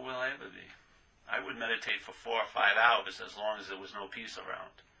 Nor will I ever be. I would meditate for 4 or 5 hours as long as there was no peace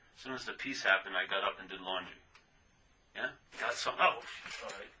around. As soon as the peace happened, I got up and did laundry. Yeah? Got some, all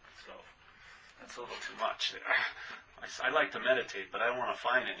right. So, that's a little too much there. I like to meditate, but I don't want to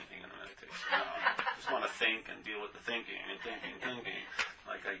find anything in the meditation. No, I just want to think and deal with the thinking and thinking.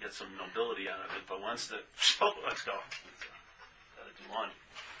 Like I get some nobility out of it, but once let's go. Got to do laundry.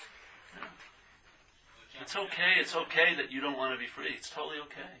 Yeah. It's okay that you don't want to be free. It's totally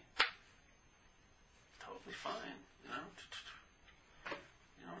okay. Totally fine, you know.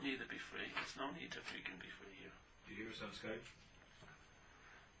 You don't need to be free. There's no need to freaking be free here. Do you hear us on Skype?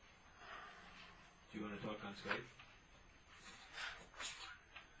 Do you want to talk on Skype?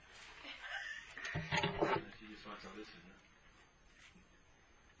 She just wants to listen. Huh?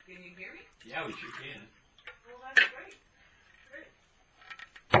 Can you hear me? Yeah, we sure can. Well, that's great.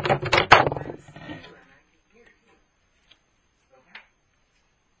 hear you.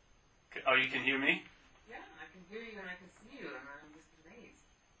 Okay. Oh, you can hear me? Yeah, I can hear you and I can see you, and I'm just amazed.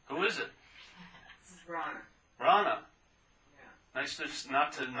 Who is it? This is Rana. Rana. Yeah. Nice to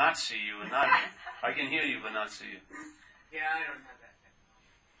not see you and not. I can hear you but not see you. Yeah, I don't have that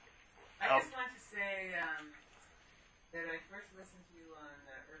technology. I Oh. just want to say that I first listened to you on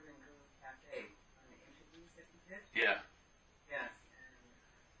the Urban Guru Cafe on the interviews that you did. Yeah. Yes, and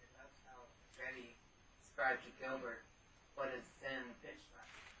I loved how Betty described to Gilbert what is Zen bitch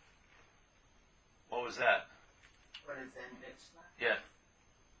slap. What was that? What is Zen bitch slap? Yeah.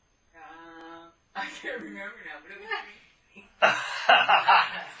 I can't remember now, but it was pretty.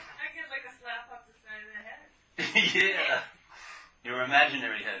 I get like a slap up the side of the head. Yeah. Your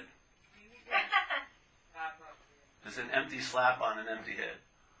imaginary head. Slap up the It's an empty slap on an empty head.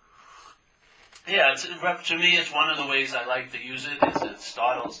 Yeah, to me, it's one of the ways I like to use it. Is it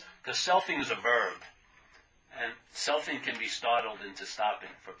startles, because selfing is a verb, and selfing can be startled into stopping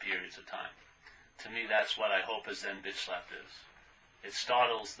for periods of time. To me, that's what I hope a Zen bitch slap is. It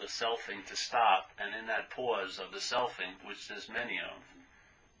startles the selfing to stop, and in that pause of the selfing, which there's many of,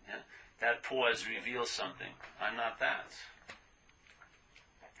 yeah, that pause reveals something. I'm not that.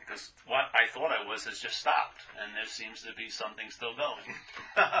 Because what I thought I was has just stopped, and there seems to be something still going.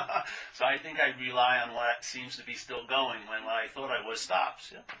 So I think I rely on what seems to be still going when what I thought I was stops.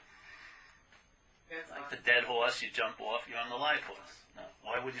 Yeah? Like the dead horse, you jump off, you're on the live horse. No.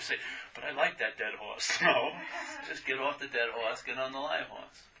 Why would you say, but I like that dead horse? No. Just get off the dead horse, get on the live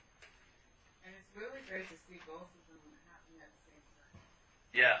horse. And it's really great to see both of them happening at the same time.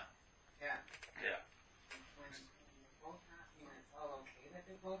 Yeah. Yeah. Yeah. When they're both happening, it's all okay that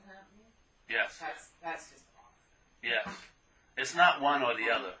they're both happening. Yes. That's just awesome. Yes. It's not one or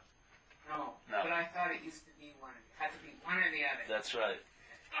the other. No. No. But I thought it used to be one. It had to be one or the other. That's right.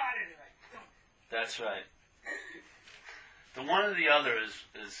 Got it right. That's right. The one or the other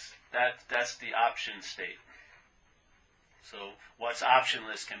is that's the option state. So what's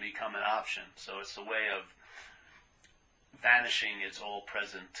optionless can become an option. So it's a way of vanishing its all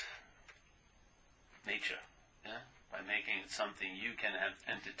present nature, yeah? By making it something you can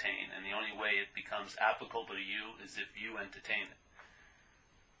entertain, and the only way it becomes applicable to you is if you entertain it.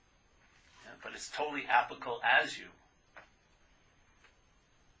 Yeah? But it's totally applicable as you.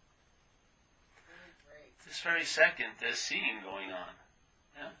 This very second, there's seeing going on.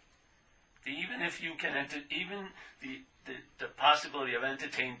 Yeah? Even if you can even the possibility of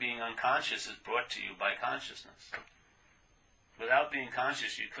entertain being unconscious is brought to you by consciousness. Without being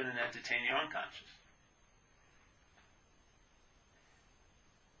conscious, you couldn't entertain your unconscious.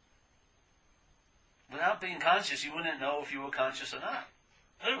 Without being conscious, you wouldn't know if you were conscious or not.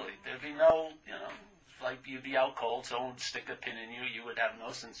 Literally, there'd be no, like you'd be out cold, someone would stick a pin in you, you would have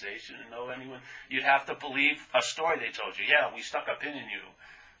no sensation and no anyone. You'd have to believe a story they told you. Yeah, we stuck a pin in you,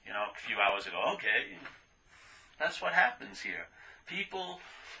 a few hours ago. Okay, that's what happens here. People,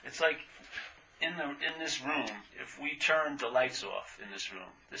 it's like in this room. If we turned the lights off in this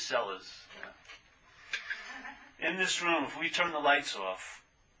room, the cellars. In this room, if we turn the lights off,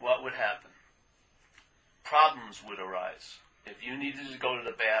 what would happen? Problems would arise. If you needed to go to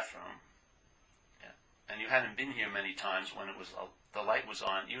the bathroom, and you hadn't been here many times when the light was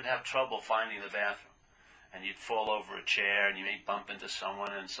on, you'd have trouble finding the bathroom. And you'd fall over a chair, and you may bump into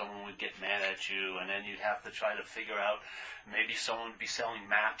someone, and someone would get mad at you, and then you'd have to try to figure out, maybe someone would be selling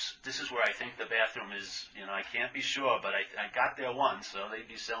maps. This is where I think the bathroom is, I can't be sure, but I got there once, so they'd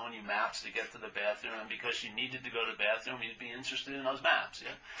be selling you maps to get to the bathroom, and because you needed to go to the bathroom, you'd be interested in those maps,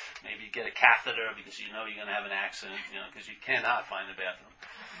 yeah? Maybe you'd get a catheter because you know you're going to have an accident, because you cannot find the bathroom.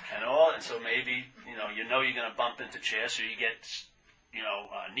 And so maybe, you're going to bump into chairs, so you get,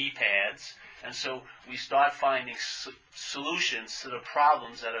 knee pads. And so we start finding solutions to the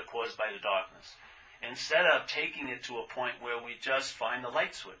problems that are caused by the darkness. Instead of taking it to a point where we just find the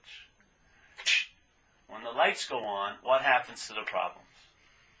light switch. When the lights go on, what happens to the problems?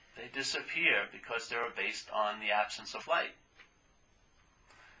 They disappear because they're based on the absence of light.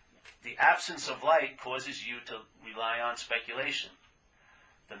 The absence of light causes you to rely on speculation.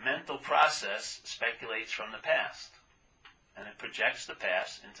 The mental process speculates from the past, and it projects the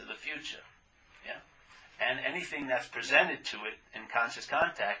past into the future. Yeah? And anything that's presented to it in conscious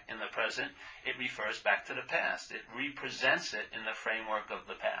contact in the present, it refers back to the past. It represents it in the framework of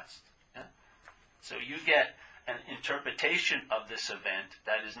the past. Yeah? So you get an interpretation of this event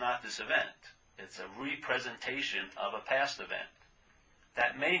that is not this event. It's a representation of a past event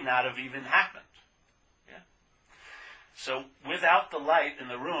that may not have even happened. Yeah? So without the light in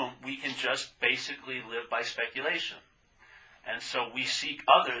the room, we can just basically live by speculation. And so we seek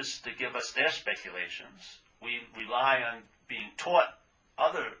others to give us their speculations. We rely on being taught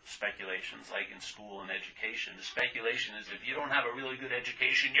other speculations, like in school and education. The speculation is if you don't have a really good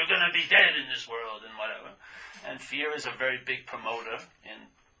education, you're going to be dead in this world and whatever. And fear is a very big promoter in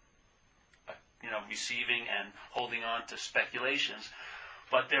receiving and holding on to speculations.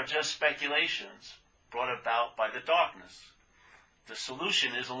 But they're just speculations brought about by the darkness. The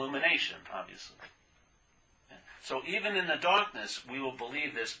solution is illumination, obviously. So even in the darkness, we will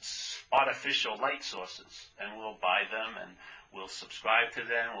believe there's artificial light sources, and we'll buy them, and we'll subscribe to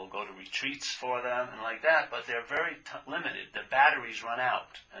them, we'll go to retreats for them, and like that, but they're very limited. The batteries run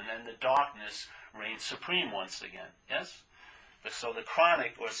out, and then the darkness reigns supreme once again, yes? So the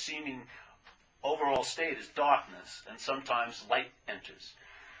chronic or seeming overall state is darkness, and sometimes light enters.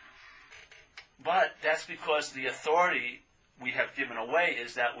 But that's because the authority we have given away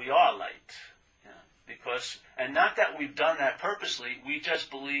is that we are light. And not that we've done that purposely, we just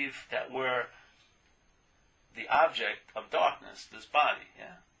believe that we're the object of darkness, this body,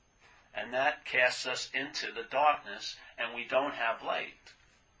 and that casts us into the darkness, and we don't have light.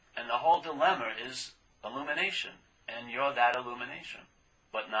 And the whole dilemma is illumination, and you're that illumination,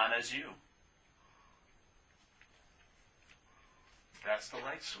 but not as you. That's the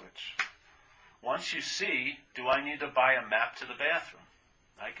light switch. Once you see, do I need to buy a map to the bathroom?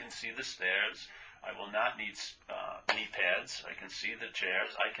 I can see the stairs. I will not need knee pads. I can see the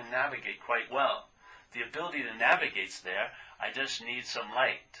chairs. I can navigate quite well. The ability to navigate's there. I just need some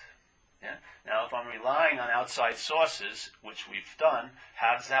light. Now, if I'm relying on outside sources, which we've done,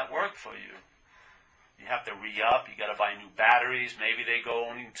 how does that work for you? You have to re-up. You got to buy new batteries. Maybe they go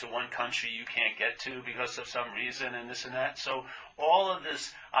only to one country you can't get to because of some reason, and this and that. So all of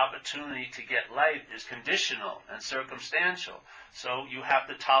this opportunity to get light is conditional and circumstantial. So you have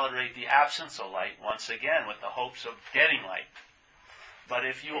to tolerate the absence of light once again with the hopes of getting light. But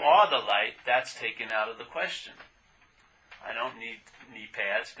if you are the light, that's taken out of the question. I don't need knee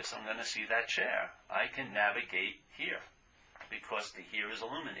pads because I'm going to see that chair. I can navigate here because the here is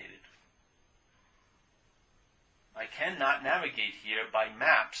illuminated. I cannot navigate here by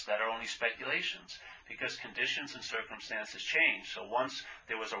maps that are only speculations because conditions and circumstances change. So once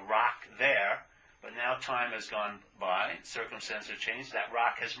there was a rock there, but now time has gone by, circumstances have changed, that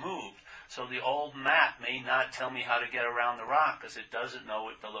rock has moved. So the old map may not tell me how to get around the rock because it doesn't know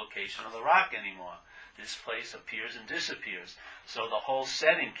the location of the rock anymore. This place appears and disappears. So the whole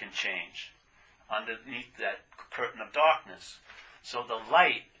setting can change underneath that curtain of darkness. So the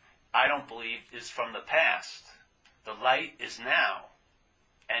light, I don't believe, is from the past. The light is now,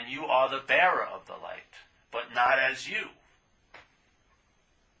 and you are the bearer of the light, but not as you.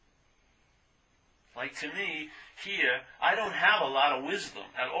 Like to me, here, I don't have a lot of wisdom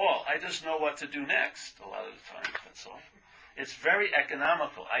at all. I just know what to do next a lot of the time, that's all. It's very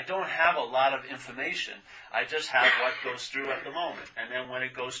economical. I don't have a lot of information. I just have what goes through at the moment. And then when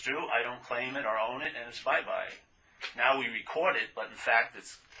it goes through, I don't claim it or own it, and it's bye-bye. Now we record it, but in fact,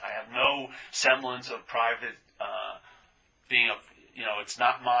 I have no semblance of private it's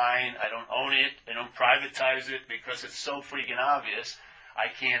not mine. I don't own it. I don't privatize it because it's so freaking obvious. I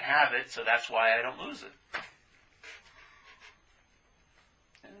can't have it, so that's why I don't lose it.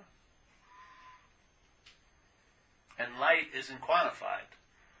 And light isn't quantified.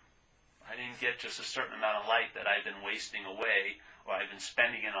 I didn't get just a certain amount of light that I've been wasting away, or I've been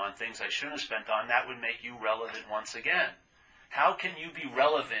spending it on things I shouldn't have spent on. That would make you relevant once again. How can you be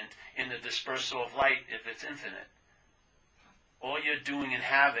relevant in the dispersal of light if it's infinite? All you're doing and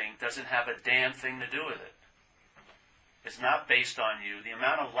having doesn't have a damn thing to do with it. It's not based on you. The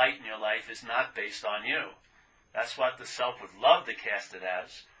amount of light in your life is not based on you. That's what the self would love to cast it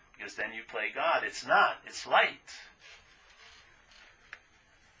as, because then you play God. It's not. It's light.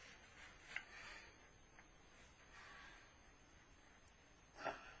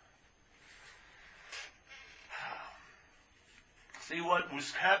 See what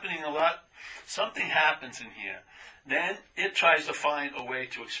was happening a lot? Something happens in here. Then it tries to find a way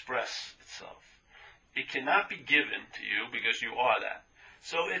to express itself. It cannot be given to you because you are that.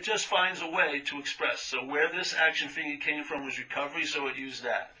 So it just finds a way to express. So where this action figure came from was recovery, so it used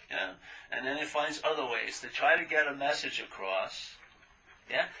that. And then it finds other ways to try to get a message across.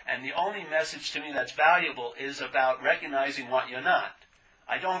 And the only message to me that's valuable is about recognizing what you're not.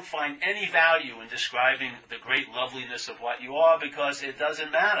 I don't find any value in describing the great loveliness of what you are because it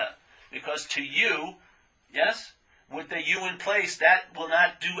doesn't matter. Because to you, with the you in place, that will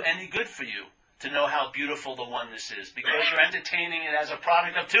not do any good for you to know how beautiful the oneness is. Because you're entertaining it as a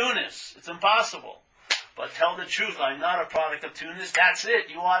product of two-ness. It's impossible. But tell the truth, I'm not a product of two-ness. That's it.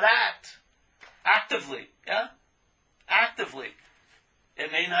 You are that. Actively. actively.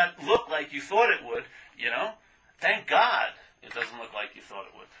 It may not look like you thought it would, Thank God it doesn't look like you thought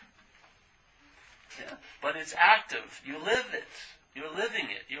it would. Yeah. But it's active. You live it. You're living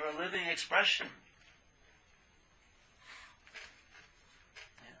it. You're a living expression.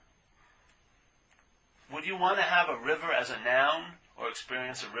 Yeah. Would you want to have a river as a noun or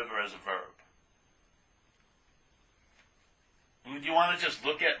experience a river as a verb? Would you want to just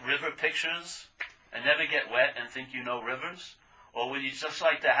look at river pictures and never get wet and think you know rivers? Or would you just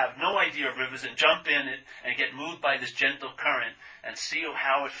like to have no idea of rivers and jump in it and get moved by this gentle current and see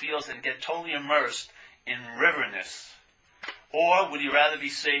how it feels and get totally immersed in riverness? Or would you rather be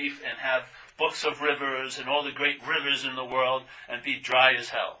safe and have books of rivers and all the great rivers in the world and be dry as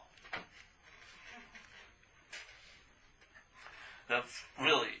hell?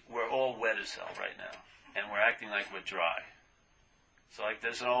 Really, we're all wet as hell right now, and we're acting like we're dry. So like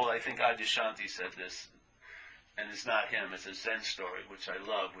there's an old, I think Adyashanti said this, and it's not him, it's a Zen story, which I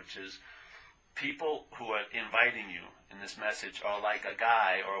love, which is people who are inviting you in this message are like a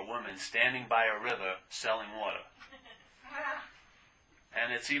guy or a woman standing by a river selling water.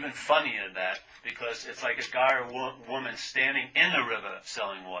 And it's even funnier than that, because it's like a guy or woman standing in the river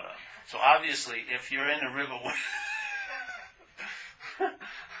selling water. So obviously, if you're in the river,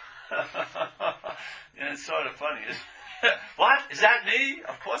 it's sort of funny. What? Is that me?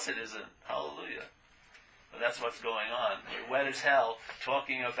 Of course it isn't. Hallelujah. But that's what's going on. We're wet as hell,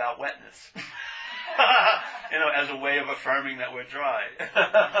 talking about wetness. As a way of affirming that we're dry.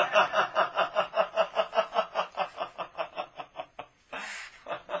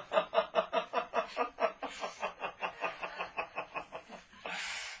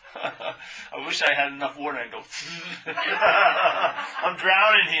 I wish I had enough water and go, I'm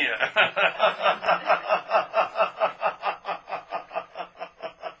drowning here.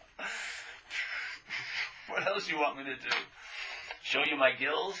 What else do you want me to do? Show you my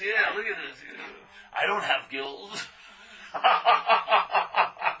gills? Yeah, look at this. I don't have gills.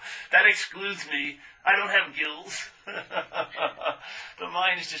 That excludes me. I don't have gills. The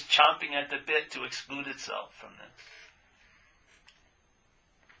mind is just chomping at the bit to exclude itself from this.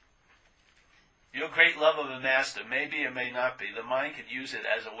 Your great love of the Master, maybe or may not be, the mind could use it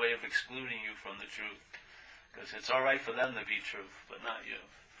as a way of excluding you from the truth. Because it's all right for them to be truth, but not you.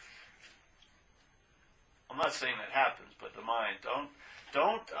 I'm not saying that happens, but the mind, don't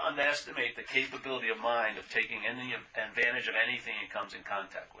underestimate the capability of mind of taking any advantage of anything it comes in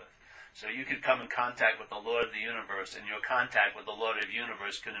contact with. So you could come in contact with the Lord of the universe, and your contact with the Lord of the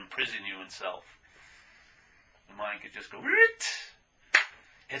universe could imprison you in self. The mind could just go,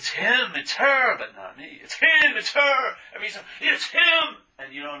 it's him, it's her, but not me. It's him, it's her. Every time, it's him.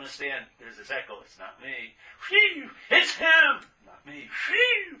 And you don't understand, there's this echo, it's not me. Whew, it's him, not me.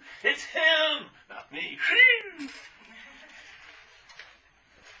 Whew, it's him, not me. Whew.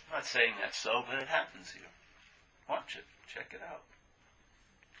 I'm not saying that's so, but it happens here. Watch it, check it out.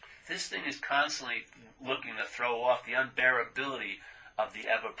 This thing is constantly looking to throw off the unbearability of the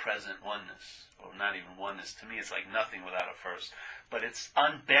ever-present oneness. Or not even oneness. To me, it's like nothing without a first. But it's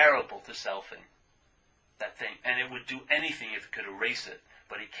unbearable to selfing, that thing. And it would do anything if it could erase it.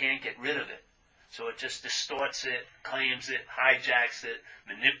 But it can't get rid of it. So it just distorts it, claims it, hijacks it,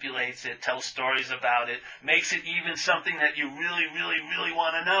 manipulates it, tells stories about it, makes it even something that you really, really, really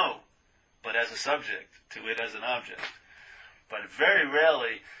want to know. But as a subject, to it as an object. But very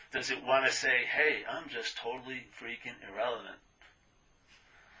rarely does it want to say, hey, I'm just totally freaking irrelevant.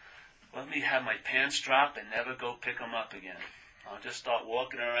 Let me have my pants drop and never go pick them up again. I'll just start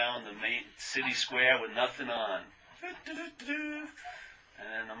walking around the main city square with nothing on. And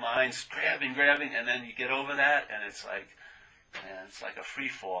then the mind's grabbing, and then you get over that, and it's like a free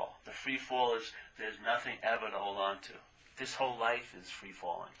fall. The free fall is, there's nothing ever to hold on to. This whole life is free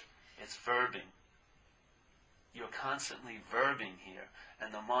falling. It's verbing. You're constantly verbing here,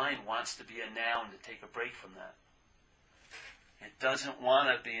 and the mind wants to be a noun to take a break from that. It doesn't want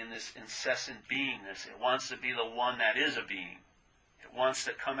to be in this incessant beingness. It wants to be the one that is a being. It wants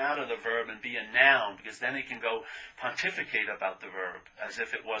to come out of the verb and be a noun, because then it can go pontificate about the verb as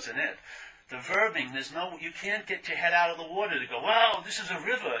if it wasn't it. The verbing, you can't get your head out of the water to go, wow, this is a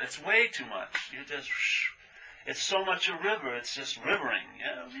river. It's way too much. It's so much a river. It's just rivering.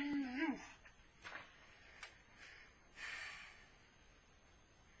 Yeah.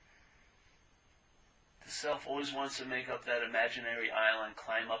 Self always wants to make up that imaginary island,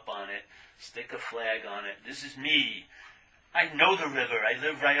 climb up on it, stick a flag on it. This is me. I know the river. I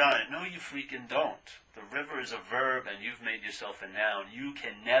live right on it. No, you freaking don't. The river is a verb, and you've made yourself a noun. You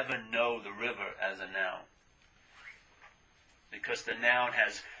can never know the river as a noun. Because the noun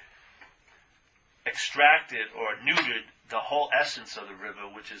has extracted or neutered the whole essence of the river,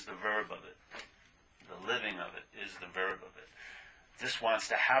 which is the verb of it. The living of it is the verb of it. This wants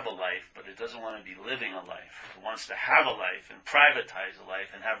to have a life, but it doesn't want to be living a life. It wants to have a life and privatize a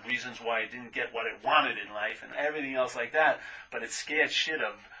life and have reasons why it didn't get what it wanted in life and everything else like that, but it's scared shit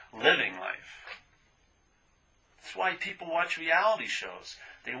of living life. That's why people watch reality shows.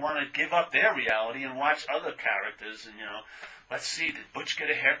 They want to give up their reality and watch other characters and, let's see, did Butch get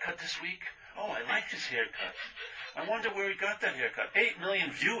a haircut this week? Oh, I like his haircut. I wonder where he got that haircut. 8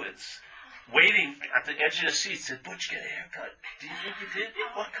 million viewers waiting at the edge of the seat said, Butch, get a haircut. Do you think he did?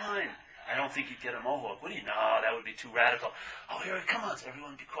 What kind? I don't think he'd get a mohawk. What do you know? That would be too radical. Oh, here it comes.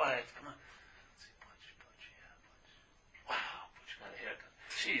 Everyone be quiet. Come on. Let's see, Butch, yeah, Butch. Wow, Butch got a haircut.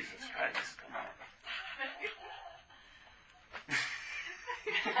 Jesus Christ, come on.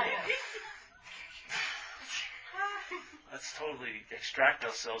 Let's totally extract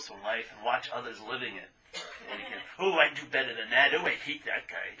ourselves from life and watch others living it. And you can, oh, I do better than that. Oh, I hate that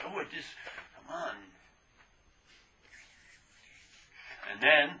guy. Oh, I just, come on. And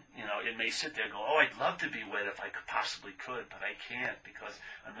then, it may sit there and go, oh, I'd love to be wet if I possibly could, but I can't because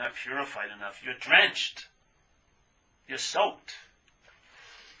I'm not purified enough. You're drenched. You're soaked.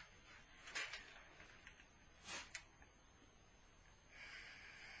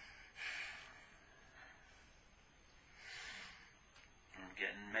 I'm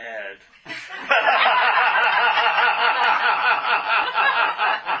getting mad.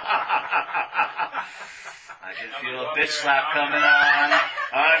 I can feel a bitch slap coming on.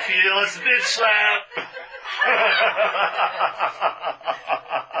 I feel it's a bitch slap.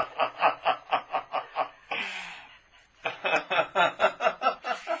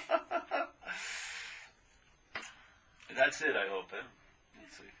 That's it, I hope.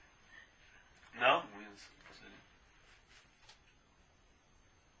 Let's see. No?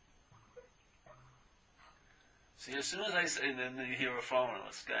 See, as soon as I say, then you hear a phone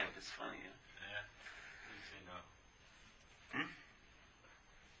on Skype. It's funny. Yeah. You say no.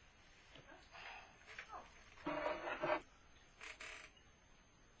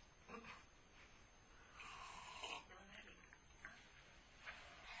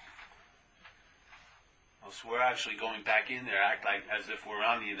 Oh, so we're actually going back in there, act like as if we're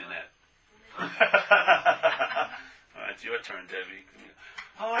on the internet. All right, it's your turn, Debbie.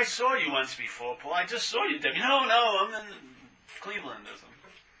 Oh, I saw you once before, Paul. I just saw you, Debbie. No, I'm in Cleveland or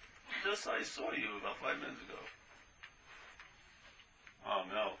something. I saw you about 5 minutes ago. Oh,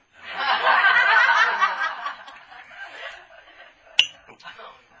 no.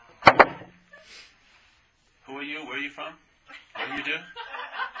 Who are you? Where are you from? What do you do?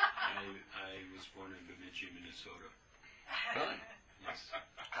 I was born in Bemidji, Minnesota. Really? Yes.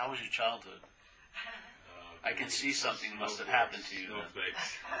 How was your childhood? I can see something must have happened to you.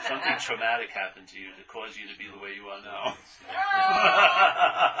 Snowflakes. Something traumatic happened to you to cause you to be the way you are now.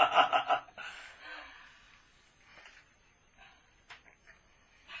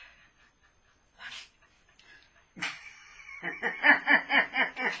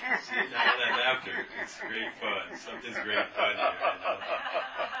 See, now that laughter, it's great fun. Something's great fun here.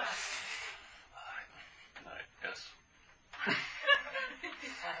 All right, yes.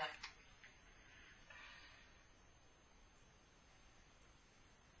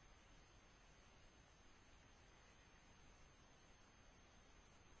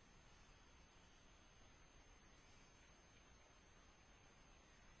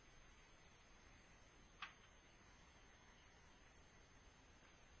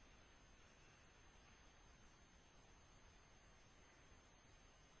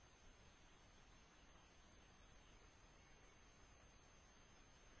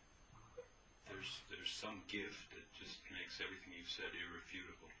 There's some gift that just makes everything you've said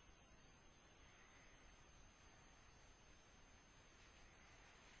irrefutable.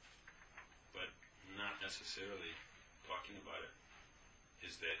 But not necessarily talking about it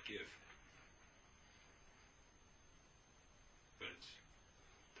is that gift. But it's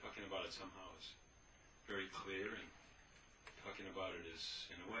talking about it somehow is very clear, and talking about it is,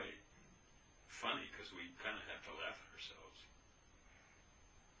 in a way, funny because we kind of have to laugh at ourselves.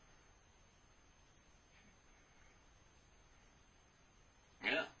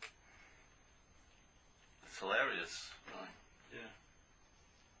 Yeah. It's hilarious. Really. Yeah.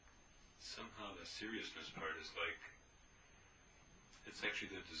 Somehow the seriousness part is like, it's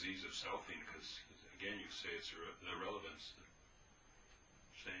actually the disease of selfing, because, again, you say it's the relevance,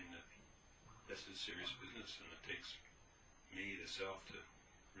 saying that this is serious business and it takes me, the self, to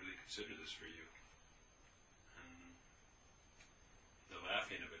really consider this for you. And the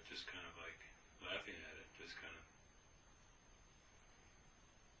laughing of it, just kind of like laughing at it, just kind of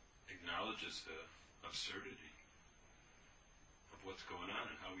acknowledges the absurdity of what's going on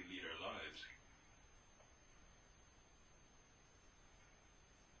and how we lead our lives.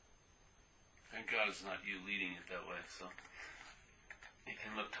 Thank God it's not you leading it that way, so it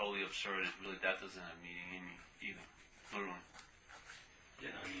can look totally absurd. It really, that doesn't have meaning in me either, literally.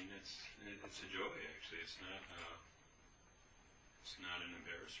 Yeah, I mean, it's a joy, actually. It's not an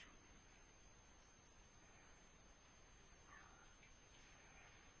embarrassment.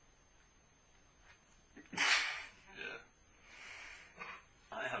 Yeah.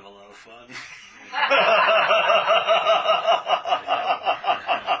 I have a lot of fun.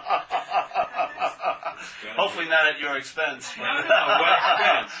 Hopefully not at your expense. No, what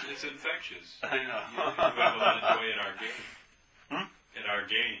expense? It's infectious. I know. We have a lot of joy at our gain. At our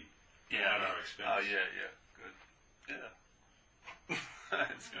gain. Yeah. Not our expense. Oh, yeah. Good. Yeah.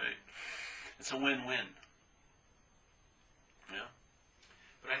 That's great. It's a win-win. Yeah.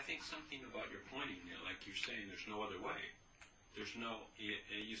 But I think something about your pointing, like you're saying, there's no other way. There's no,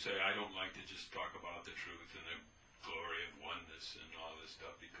 you say, I don't like to just talk about the truth and the glory of oneness and all this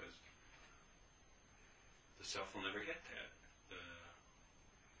stuff because the self will never get that.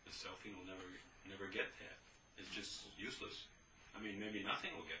 The selfing will never get that. It's just useless. I mean, maybe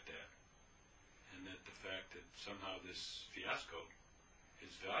nothing will get that. And that the fact that somehow this fiasco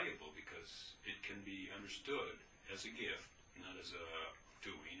is valuable because it can be understood as a gift, not as a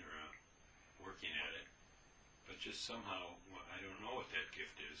doing or a working at it, but just somehow, I don't know what that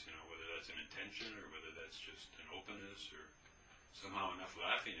gift is, whether that's an intention or whether that's just an openness or somehow enough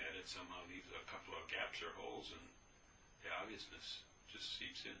laughing at it somehow leaves a couple of gaps or holes and the obviousness just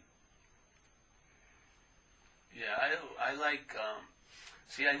seeps in. Yeah, I like,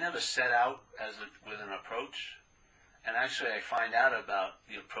 I never set out with an approach, and actually I find out about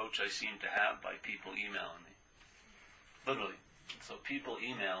the approach I seem to have by people emailing me. Literally. So people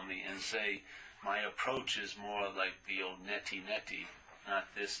email me and say, my approach is more like the old neti, not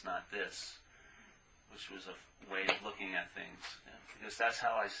this, which was a way of looking at things. Yeah, because that's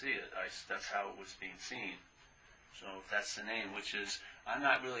how I see it. That's how it was being seen. So if that's the name, which is, I'm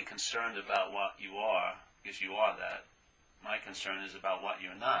not really concerned about what you are, because you are that. My concern is about what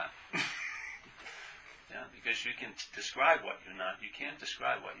you're not. Yeah, because you can describe what you're not. You can't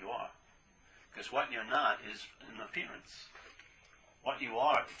describe what you are. Because what you're not is an appearance. What you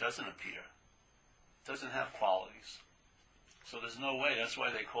are, it doesn't appear. It doesn't have qualities. So there's no way. That's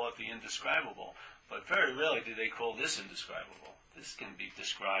why they call it the indescribable. But very rarely do they call this indescribable. This can be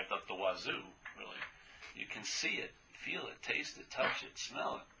described up the wazoo, really. You can see it, feel it, taste it, touch it,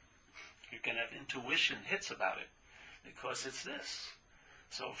 smell it. You can have intuition hits about it because it's this.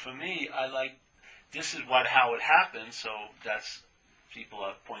 So for me, I like, this is how it happens, so that's, people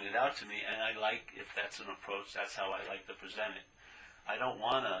have pointed out to me, and I like, if that's an approach, that's how I like to present it. I don't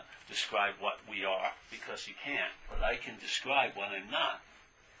want to describe what we are because you can't, but I can describe what I'm not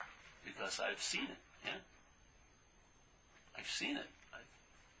because I've seen it. Yeah, I've seen it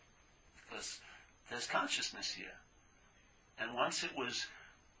because there's consciousness here, and once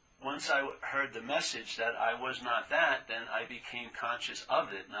I heard the message that I was not that, then I became conscious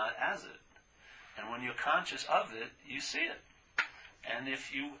of it, not as it. And when you're conscious of it, you see it. And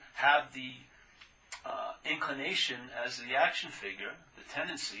if you have the inclination as the action figure, the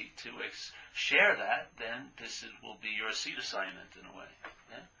tendency to share that, then will be your seed assignment in a way.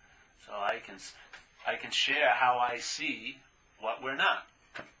 Yeah? So I can share how I see what we're not,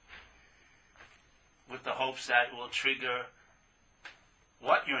 with the hopes that it will trigger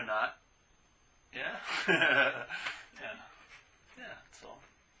what you're not. Yeah? Yeah, so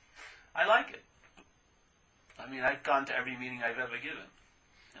I like it. I mean, I've gone to every meeting I've ever given.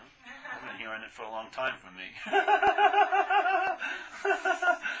 I've been hearing it for a long time from me.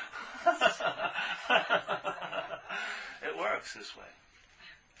 It works this way.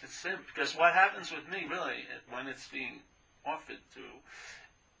 It's simple. Because what happens with me, really, when it's being offered to,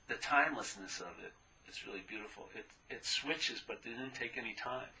 the timelessness of it, it's really beautiful. It switches, but it didn't take any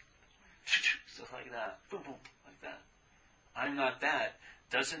time. Just like that. Boom, boom, like that. I'm not that.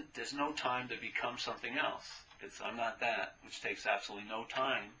 There's no time to become something else. I'm not that, which takes absolutely no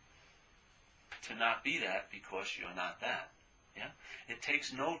time to not be that because you're not that. Yeah? It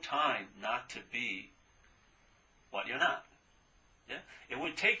takes no time not to be what you're not. Yeah? It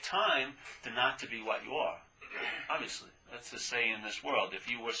would take time to not to be what you are. Obviously. That's the saying in this world. If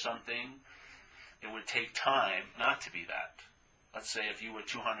you were something, it would take time not to be that. Let's say if you were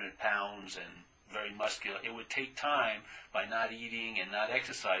 200 pounds and very muscular, it would take time by not eating and not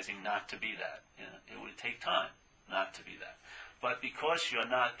exercising not to be that. You know, it would take time not to be that. But because you're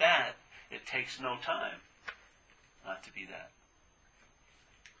not that, it takes no time not to be that.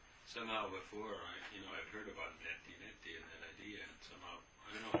 somehow before, I've heard about neti and that idea, and somehow, I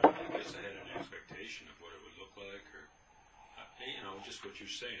don't know, I guess I had an expectation of what it would look like, or, just what you're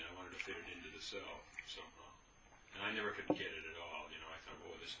saying. I wanted to fit it into the cell somehow. And I never could get it at all. I thought,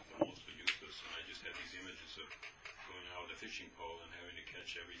 oh, this is almost useless, and I just had these images of going out with a fishing pole and having to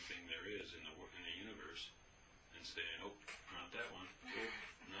catch everything there is in the universe, and saying, oh, not that one, oh,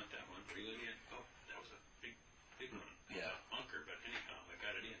 not that one, reel it in, oh, that was a big one. Yeah. Bunker, but anyhow, I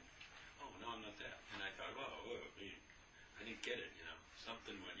got it in. Oh, no, I'm not that. And I thought, I didn't get it,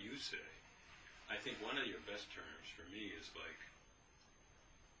 something what you say. I think one of your best terms for me is like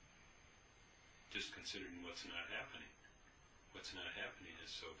just considering what's not happening. What's not happening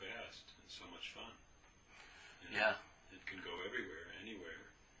is so vast and so much fun. Yeah. It can go everywhere, anywhere.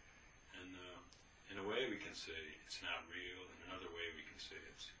 And in a way we can say it's not real, in another way we can say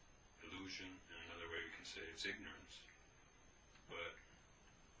it's illusion, in another way we can say it's ignorance. But,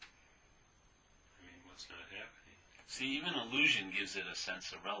 what's not happening? See, even illusion gives it a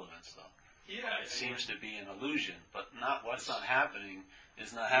sense of relevance, though. Yeah. It seems to be an illusion, but not what's not happening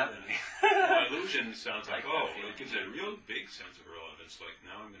is not happening. Well, illusion sounds like, it gives it a real big sense of relevance, like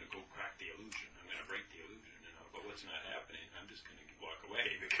now I'm going to go crack the illusion, I'm going to break the illusion, but what's not happening, I'm just going to walk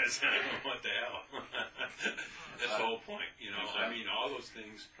away because what the hell? That's the whole point, all those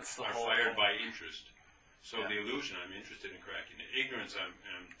things are fired by interest. So the illusion, I'm interested in cracking it. Ignorance,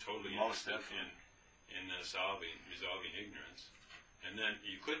 I'm totally interested in resolving ignorance. And then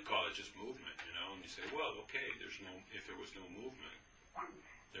you could call it just movement, and you say, well, okay, if there was no movement,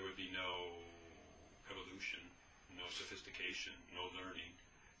 there would be no evolution, no sophistication, no learning,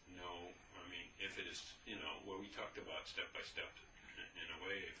 if it is, what we talked about step by step. In a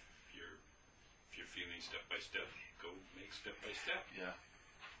way, if you're feeling step by step, go make step by step. Yeah.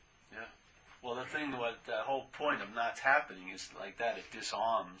 Yeah. Well, the whole point of not happening is like that. It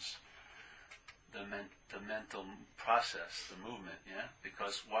disarms the mental process, the movement, yeah?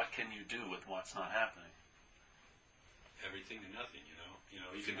 Because what can you do with what's not happening? Everything and nothing,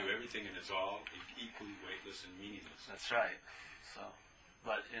 You can do everything and it's all equally weightless and meaningless. That's right.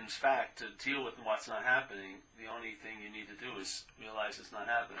 But in fact, to deal with what's not happening, the only thing you need to do is realize it's not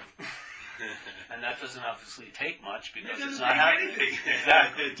happening. And that doesn't obviously take much because it's not happening.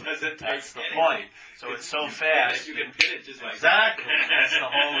 Exactly. It doesn't take That's the anything. point. So it's so fast. You can pin it just like Exactly. That's the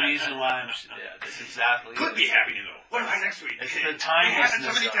whole reason why that's exactly Could be happening though. What about next week? It's the It happened timelessness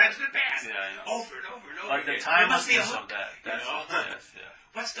so many of times it. in the past. Yeah, I know. Over and over and over Like the again. There must be a timelessness of hook, that. That's yes,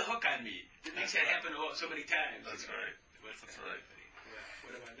 yeah. What's the hook on me? It makes that happen so many times. That's right. What's That's that? right.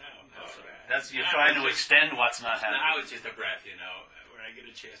 What am I now? That's Oh, right. That's you're trying to extend what's not Now happening. it's just a breath, where I get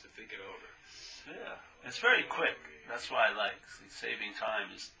a chance to think it over. Yeah, it's very quick. That's why I like saving time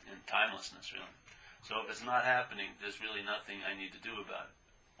is in timelessness, really. So if it's not happening, there's really nothing I need to do about it.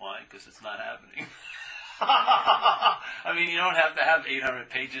 Why? Because it's not happening. I mean, you don't have to have 800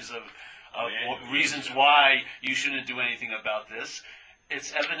 pages of reasons why you shouldn't do anything about this.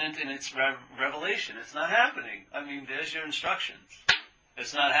 It's evident in its revelation. It's not happening. I mean, there's your instructions.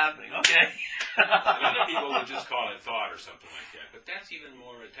 It's not happening. Okay. Other people would just call it thought or something like that. But that's even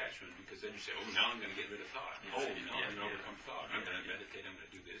more attachment because then you say, oh, now I'm going to get rid of thought. I'm going to overcome thought. I'm going to meditate. I'm going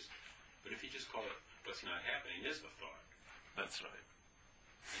to do this. But if you just call it what's not happening, is the thought. That's right.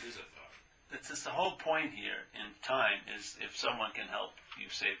 It is a thought. It's just the whole point here in time is if someone can help you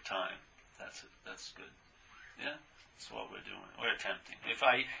save time, that's it. That's good. Yeah? That's what we're doing. We're attempting. If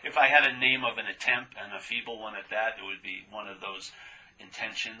I had a name of an attempt and a feeble one at that, it would be one of those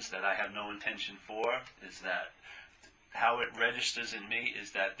intentions that I have no intention for, is that how it registers in me is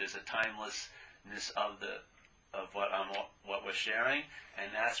that there's a timelessness of what we're sharing,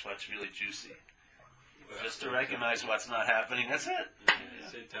 and that's what's really juicy. Well, Just to recognize what's not happening, that's it.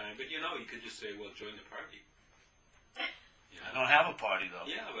 Same time. But you could just say, well, join the party. I don't have a party though.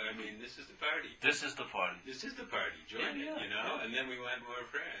 Yeah, but I mean, this is the party. This is the party. This is the party. Join it, yeah. And then we want more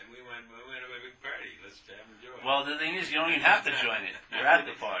friends. We want a big party. Let's have them join. Well, the thing is, you don't even have to join it. You're at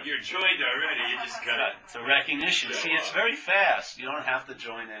the party. You're joined already. You just gotta. It's a recognition. See, it's very fast. You don't have to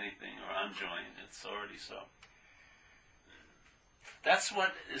join anything or unjoin. It's already so. That's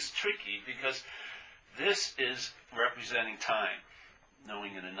what is tricky because this is representing time,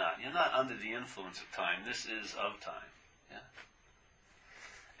 knowing it or not. You're not under the influence of time. This is of time.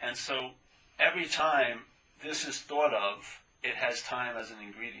 Yeah. And so every time this is thought of, it has time as an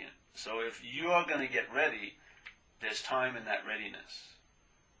ingredient. So if you're going to get ready, there's time in that readiness.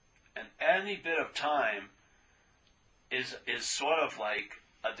 And any bit of time is sort of like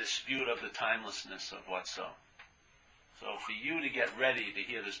a dispute of the timelessness of what's so. So for you to get ready to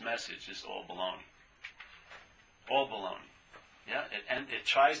hear this message is all baloney. All baloney. Yeah, and it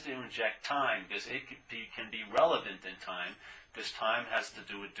tries to inject time because it can be relevant in time because time has to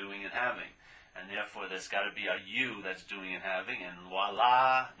do with doing and having. And therefore there's got to be a you that's doing and having, and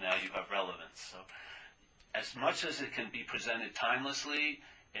voila, now you have relevance. So as much as it can be presented timelessly,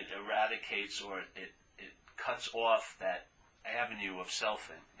 it eradicates or it cuts off that avenue of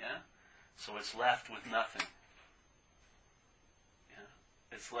selfing. Yeah? So it's left with nothing.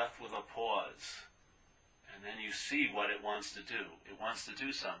 Yeah? It's left with a pause. And then you see what it wants to do. It wants to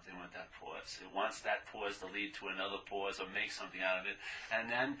do something with that pause. It wants that pause to lead to another pause or make something out of it.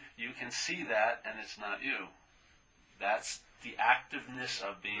 And then you can see that, and it's not you. That's the activeness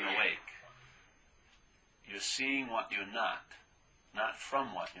of being awake. You're seeing what you're not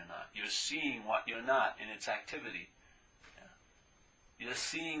from what you're not. You're seeing what you're not in its activity. Yeah. You're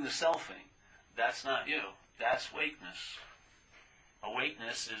seeing the selfing. That's not you. That's wakeness.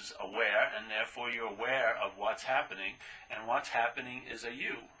 Awakeness is aware, and therefore you're aware of what's happening, and what's happening is a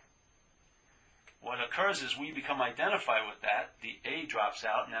you. What occurs is we become identified with that, the A drops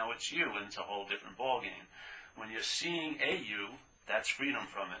out, now it's you, and it's a whole different ballgame. When you're seeing a you, that's freedom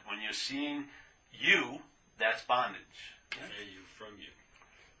from it. When you're seeing you, that's bondage. Yeah? A you from you.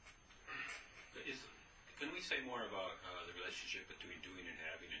 Can we say more about the relationship between doing and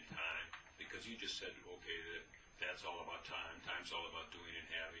having in time? Because you just said, okay, that's all about time. Time's all about doing and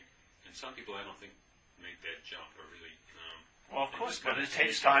having. And some people, I don't think, make that jump or really. Well, of course, but it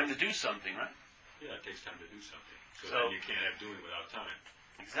takes time to do something, right? Yeah, it takes time to do something. So then you can't have doing without time.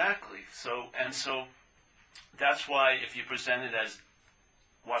 Exactly. So that's why if you present it as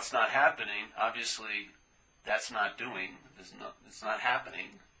what's not happening, obviously that's not doing. It's not happening.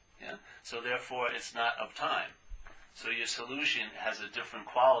 Yeah. So therefore, it's not of time. So your solution has a different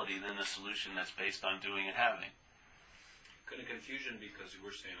quality than the solution that's based on doing and having. Kind of confusion because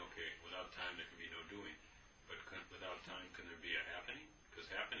we're saying, okay, without time there can be no doing, but without time can there be a happening? Because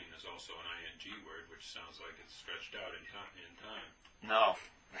happening is also an ing word, which sounds like it's stretched out in time. No,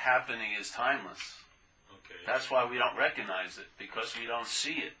 happening is timeless. Okay. That's why we don't recognize it, because we don't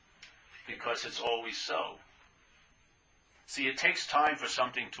see it, because it's always so. See, it takes time for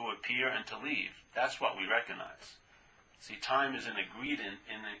something to appear and to leave. That's what we recognize. See, time is an ingredient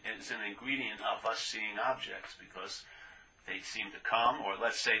of us seeing objects, because they seem to come, or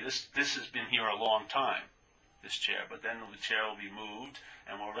let's say this has been here a long time, this chair, but then the chair will be moved,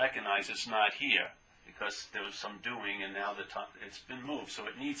 and we'll recognize it's not here, because there was some doing, and now it's been moved. So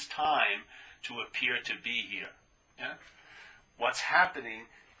it needs time to appear to be here. Yeah? What's happening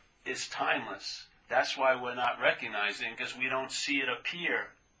is timeless. That's why we're not recognizing, because we don't see it appear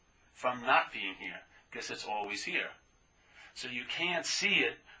from not being here, because it's always here. So you can't see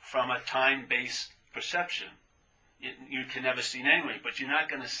it from a time-based perception. You can never see it anyway, but you're not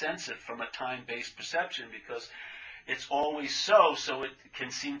going to sense it from a time-based perception because it's always so it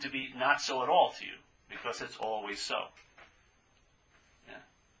can seem to be not so at all to you, because it's always so. Yeah.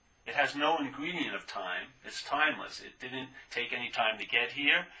 It has no ingredient of time. It's timeless. It didn't take any time to get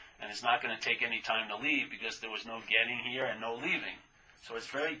here, and it's not going to take any time to leave because there was no getting here and no leaving. So it's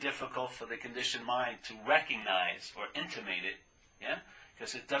very difficult for the conditioned mind to recognize or intimate it, yeah?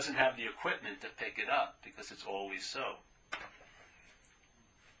 Because it doesn't have the equipment to pick it up, because it's always so.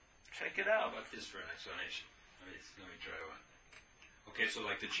 Check it How out. about this for an explanation? Let me try one. Okay, so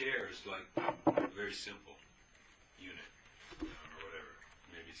like the chair is like a very simple unit, or whatever.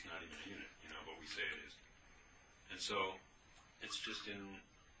 Maybe it's not even a unit, but we say it is. And so it's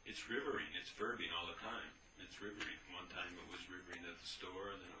rivering, it's verbing all the time. It's rivering. One time it was rivering at the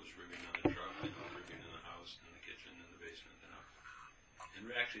store, and then it was rivering on the truck, and it was rivering in the house, in the kitchen, in the basement, and up. And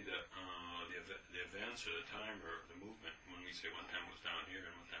actually the events or the time or the movement, when we say one time was down here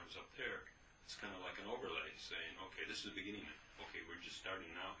and one time was up there, it's kind of like an overlay saying, okay, this is the beginning. Okay, we're just starting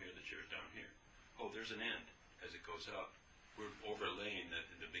now here, the chair's down here. Oh, there's an end as it goes up. We're overlaying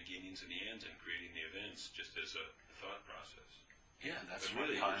the beginnings and the ends and creating the events just as a thought process. Yeah, that's but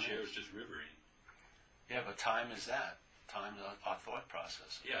really what time the chair is. is just rivering. Yeah, but time is that. Time is our thought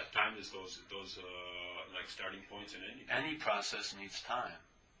process. Yeah, time is those like starting points and ending. Any process needs time.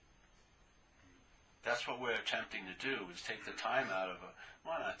 That's what we're attempting to do, is take the time out of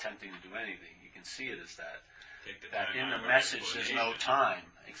we're not attempting to do anything. You can see it as that. Take the That time in out the of message there's no explanation. time.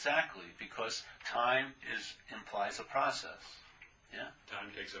 Exactly, because time implies a process. Yeah?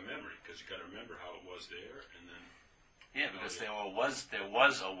 Time takes a memory, because you got to remember how it was there, and then Yeah, because there was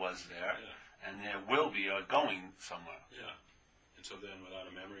a was there, yeah. and there will be a going somewhere. Yeah. And so then without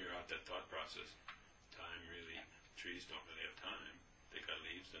a memory or without that thought process, time really, trees don't really have time. They got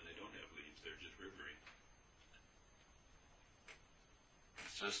leaves, then they don't have leaves. They're just rivering.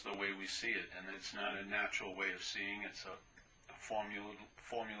 It's just the way we see it, and it's not a natural way of seeing. It's a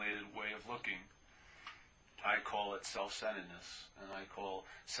formulated way of looking. I call it self-centeredness, and I call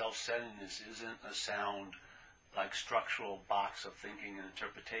self-centeredness isn't a sound like structural box of thinking and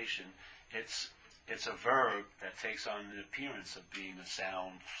interpretation. It's a verb that takes on the appearance of being a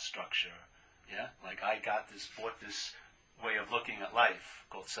sound structure. Yeah, like I bought this way of looking at life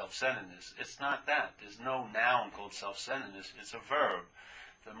called self-centeredness. It's not that. There's no noun called self-centeredness. It's a verb.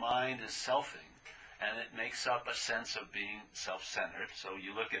 The mind is selfing, and it makes up a sense of being self-centered. So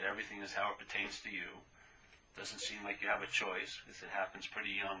you look at everything as how it pertains to you. Doesn't seem like you have a choice, because it happens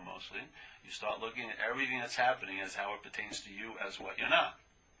pretty young mostly. You start looking at everything that's happening as how it pertains to you as what you're not.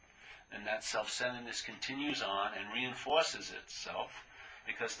 And that self-centeredness continues on and reinforces itself,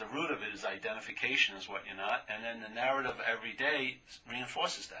 because the root of it is identification as what you're not, and then the narrative every day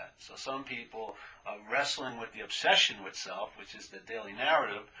reinforces that. So some people are wrestling with the obsession with self, which is the daily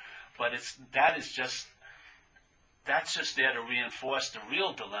narrative, but that's just there to reinforce the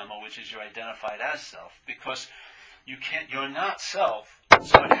real dilemma, which is you're identified as self, because you're not self,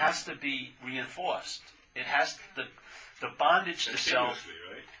 so it has to be reinforced. It has the bondage to self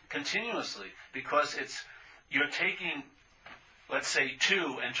continuously, because you're taking, let's say,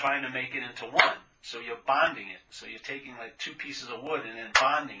 two and trying to make it into one. So you're bonding it. So you're taking like two pieces of wood and then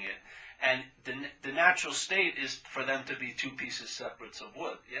bonding it. And the natural state is for them to be two pieces separates of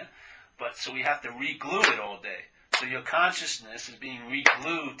wood. Yeah. But so we have to re-glue it all day. So your consciousness is being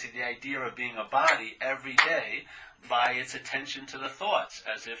re-glued to the idea of being a body every day by its attention to the thoughts,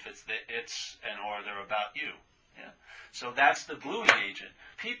 as if it's or they're about you. Yeah. So that's the gluing agent.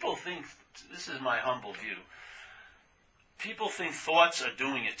 People think, this is my humble view, people think thoughts are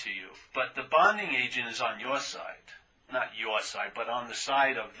doing it to you, but the bonding agent is on your side. Not your side, but on the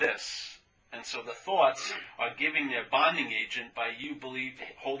side of this. And so the thoughts are giving their bonding agent by you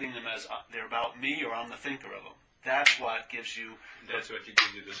holding them as they're about me or I'm the thinker of them. That's what gives you... That's what gives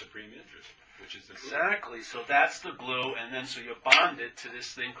you the supreme interest, which is the glue. Exactly. So that's the glue, and then so you're bonded to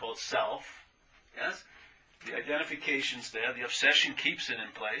this thing called self. Yes? The identification's there. The obsession keeps it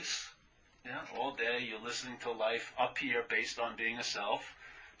in place. Yeah, all day you're listening to life up here based on being a self.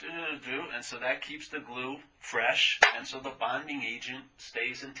 And so that keeps the glue fresh, and so the bonding agent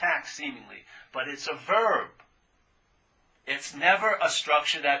stays intact, seemingly. But it's a verb. It's never a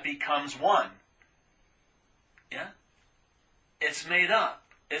structure that becomes one. Yeah? It's made up.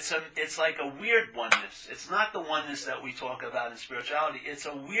 It's like a weird oneness. It's not the oneness that we talk about in spirituality. It's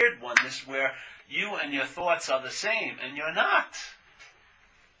a weird oneness where you and your thoughts are the same, and you're not.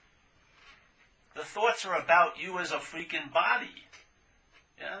 The thoughts are about you as a freaking body.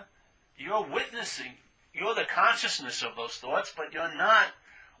 Yeah? You're witnessing. You're the consciousness of those thoughts, but you're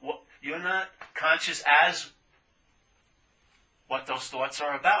not conscious as what those thoughts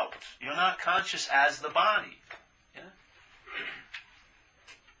are about. You're not conscious as the body. Yeah?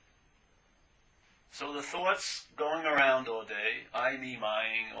 So the thoughts going around all day, I, me,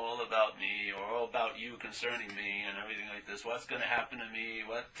 mine, all about me, or all about you concerning me, and everything like this, what's going to happen to me,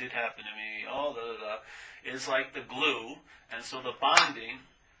 what did happen to me, all is like the glue, and so the bonding,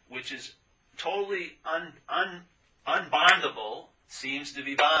 which is totally unbondable, seems to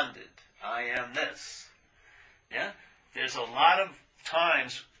be bonded. I am this. Yeah? There's a lot of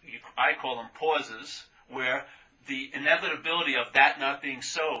times, I call them pauses, where the inevitability of that not being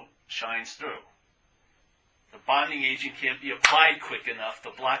so shines through. The bonding agent can't be applied quick enough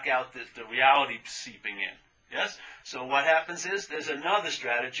to block out the reality seeping in. Yes? So what happens is there's another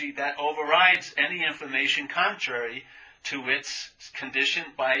strategy that overrides any information contrary to its condition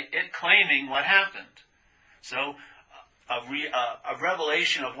by it claiming what happened. So a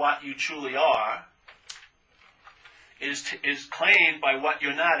revelation of what you truly are is claimed by what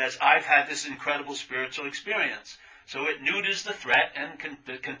you're not as, I've had this incredible spiritual experience. So it neuters the threat, and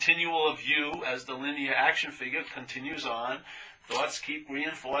the continual of you as the linear action figure continues on. Thoughts keep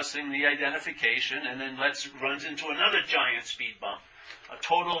reinforcing the identification, and then runs into another giant speed bump. A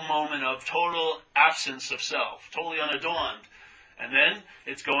total moment of total absence of self, totally unadorned. And then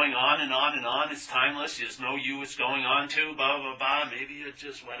it's going on and on and on. It's timeless. There's no you it's going on to, blah, blah, blah. Maybe it's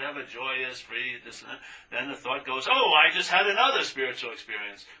just whatever, joyous, free, this and that. Then the thought goes, oh, I just had another spiritual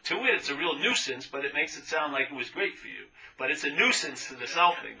experience. To it, it's a real nuisance, but it makes it sound like it was great for you. But it's a nuisance to the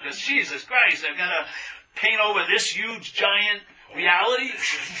selfing. Because, Jesus Christ, I've got to paint over this huge, giant reality?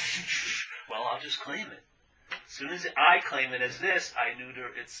 Well, I'll just claim it. As soon as I claim it as this, I neuter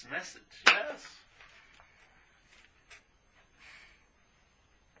its message. Yes.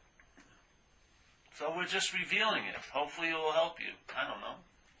 So we're just revealing it. Hopefully it will help you. I don't know.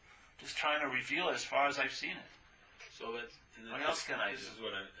 Just trying to reveal it as far as I've seen it. So What else can I do? This is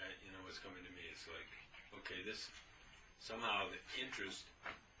what what's coming to me. It's like, okay, this somehow the interest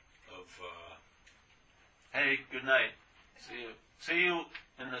of Hey, good night. See you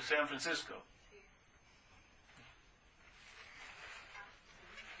in the San Francisco.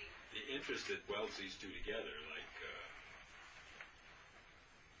 the interest that welds these two together, like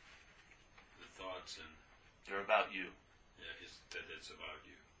the thoughts and They're about you. is that it's about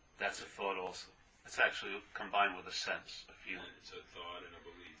you. That's a thought also. It's actually combined with a sense, a And feeling. it's a thought and a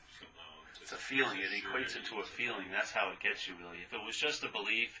belief somehow. It's a feeling. It equates surety. into a feeling. That's how it gets you, really. If it was just a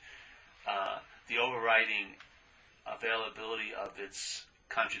belief, the overriding availability of its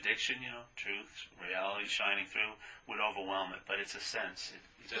contradiction, truth, reality shining through, would overwhelm it. But it's a sense.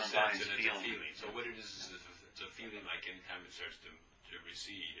 It's a sense and it's a feeling. So what it is it's a feeling like anytime it starts to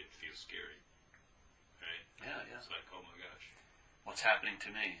recede, it feels scary. Right? Yeah. It's like, oh my gosh. What's happening to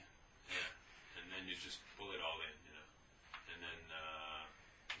me? Yeah. And then you just pull it all in, And then,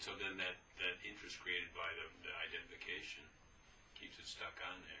 so then that interest created by the identification keeps it stuck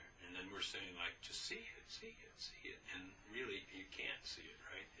on there. And then we're saying, like, just see it. And really, you can't see it,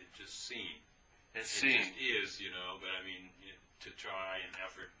 right? It's just seen. It's It seeing. just is, but I mean, to try and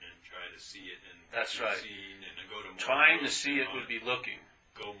effort and try to see it and That's be right. seen and to go to more Trying to groups see and it all would that. be looking.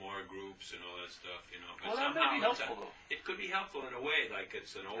 Go more groups and all that stuff, But Well, that may somehow be helpful, though. it could be helpful in a way, like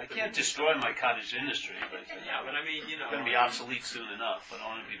it's an open. I can't destroy my cottage industry, but Yeah, but I mean, it's going to be obsolete soon enough. I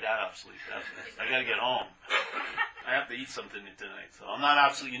don't want to be that obsolete. I got to get home. I have to eat something tonight, so I'm not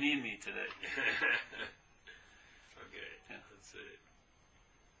obsolete. You need me today. Okay, Yeah. that's it.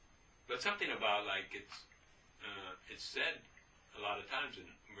 But something about like it's said a lot of times, and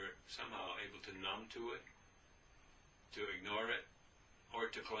we're somehow able to numb to it, to ignore it, or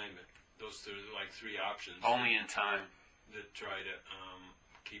to claim it. Those are like three options Only in time. that try to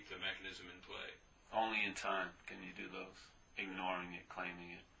keep the mechanism in play. Only in time can you do those. Ignoring it,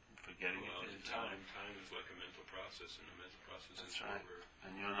 claiming it, forgetting Well, it. in time is like a mental process, and a mental process That's is right. over.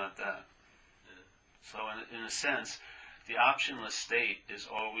 And you're not that. Yeah. So in a sense, the optionless state is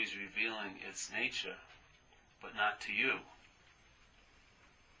always revealing its nature, but not to you.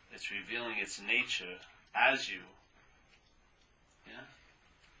 It's revealing its nature as you. Yeah?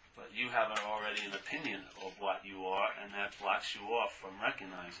 But you have already an opinion of what you are, and that blocks you off from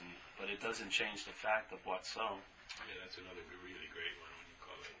recognizing it. But it doesn't change the fact of what's so. Yeah, that's another really great one when you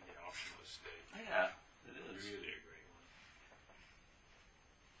call it the optionless state. Yeah, it is. Really a great one.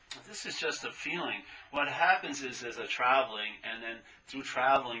 This is just a feeling. What happens is there's a traveling, and then through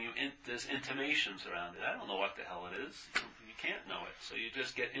traveling, there's intimations around it. I don't know what the hell it is. You can't know it. So you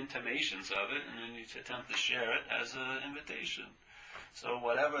just get intimations of it, and then you attempt to share it as an invitation. So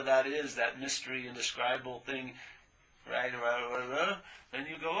whatever that is, that mystery, indescribable thing, right, then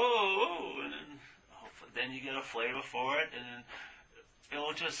you go, oh, and then you get a flavor for it, and then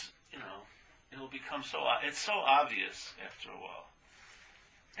it'll just, it'll become so, it's so obvious after a while.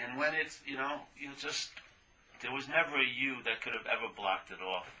 And when it's, there was never a you that could have ever blocked it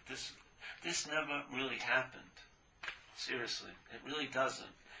off. This never really happened. Seriously, it really doesn't.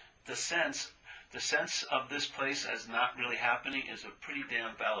 The sense of this place as not really happening is a pretty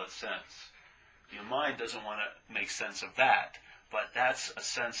damn valid sense. Your mind doesn't want to make sense of that, but that's a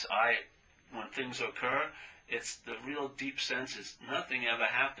sense when things occur, it's the real deep sense is nothing ever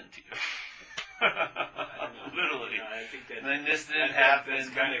happened to you. Literally. Yeah, I think that, And then this didn't happen. That's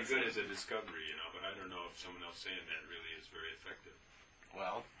kind of good as a discovery, but I don't know if someone else saying that really is very effective.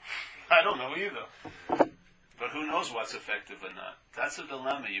 Well, I don't know either. But who knows what's effective or not? That's a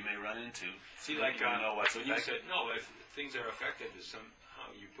dilemma you may run into. See, You like don't know what's when you effective. said, no, if things are effective is somehow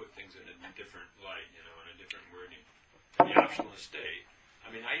you put things in a different light, in a different wording. The optionalist state.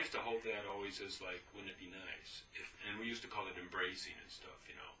 I mean, I used to hold that always as like, wouldn't it be nice? And we used to call it embracing and stuff,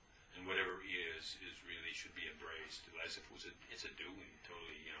 And whatever is really should be embraced. As if it's a doing,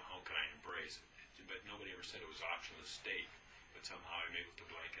 totally, how can I embrace it? But nobody ever said it was optionalist state. But somehow I'm able to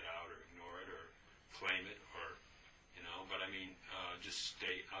blank it out or ignore it or claim it or, but I mean, I'll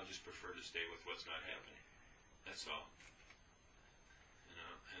just prefer to stay with what's not happening. That's all.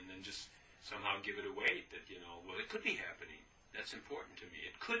 And then just somehow give it a weight that, well, it could be happening. That's important to me.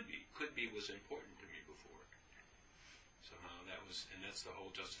 It could be was important to me before. Somehow that's the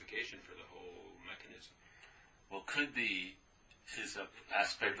whole justification for the whole mechanism. Well, could be is an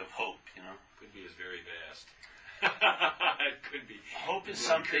aspect of hope, Could be is very vast. It could be. Hope is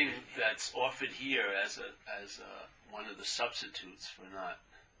something that's offered here as one of the substitutes for not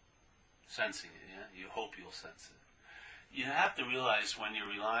sensing it. Yeah, you hope you'll sense it. You have to realize when you're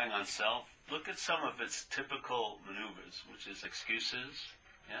relying on self, look at some of its typical maneuvers, which is excuses,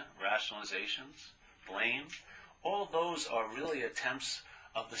 rationalizations, blame. All those are really attempts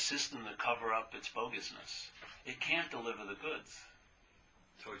of the system to cover up its bogusness. It can't deliver the goods.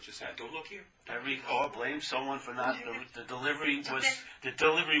 So it's just that. Don't look here. Or blame someone for not the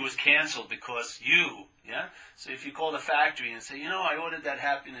delivery was canceled because you. Yeah. So if you call the factory and say, I ordered that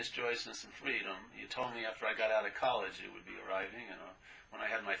happiness, joyousness, and freedom. You told me after I got out of college it would be arriving, when I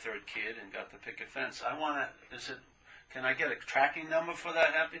had my third kid and got the picket fence. Can I get a tracking number for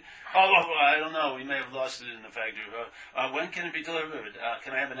that happy? Oh, I don't know. We may have lost it in the factory. When can it be delivered?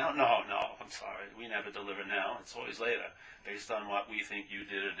 Can I have it now? No, I'm sorry. We never deliver now. It's always later, based on what we think you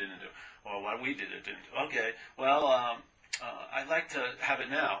did or didn't do, or what we did or didn't do. Okay, well, I'd like to have it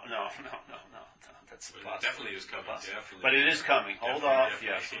now. No. That's But possible. it definitely is coming. Definitely. But it is coming. Hold Definitely, off.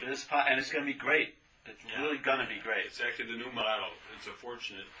 Yes, definitely. it is, and it's going to be great. It's really going to be great. It's actually the new model. It's a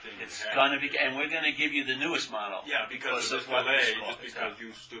fortunate thing. It's to have. going to be, and we're going to give you the newest model. Yeah, because of what the delay, this was. just because you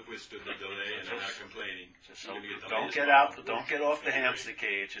withstood the delay and are not complaining. So You're gonna don't the get latest out, model. don't get off the hamster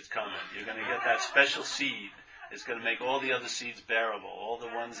cage. It's coming. You're going to get that special seed. It's going to make all the other seeds bearable. All the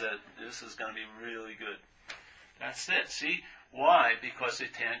ones that this is going to be really good. That's it. See why? Because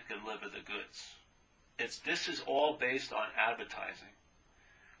it can't deliver the goods. This is all based on advertising.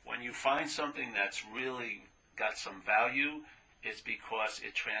 When you find something that's really got some value, it's because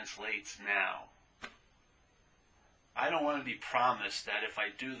it translates now. I don't want to be promised that if I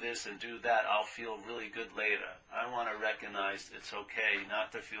do this and do that, I'll feel really good later. I want to recognize it's okay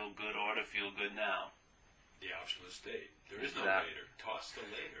not to feel good or to feel good now. The optional state. There is no Exactly. later. Toss the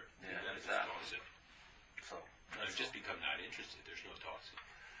later. Yeah, You gotta just exactly. toss it. So, I've just become not interested. There's no tossing.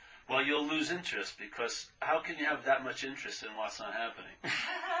 well, you'll lose interest because how can you have that much interest in what's not happening?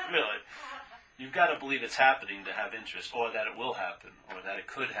 Really. You've got to believe it's happening to have interest, or that it will happen, or that it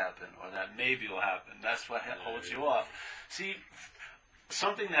could happen, or that maybe will happen. That's what holds you off. See,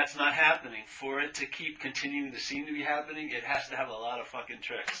 something that's not happening, for it to keep continuing to seem to be happening, it has to have a lot of fucking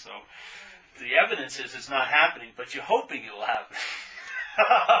tricks. So the evidence is it's not happening, but you're hoping it will happen.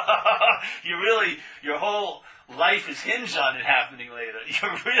 Your whole life is hinged on it happening later. You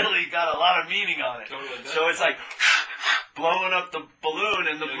really got a lot of meaning on it. Totally. So it's like blowing up the balloon,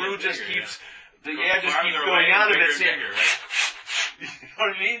 and the balloon just keeps, the air just keeps going out of it. Bigger, right? You know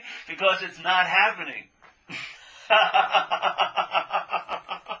what I mean? Because it's not happening.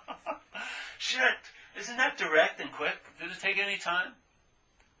 Shit. Isn't that direct and quick? Did it take any time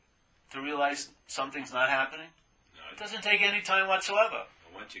to realize something's not happening? No, It doesn't take any time whatsoever.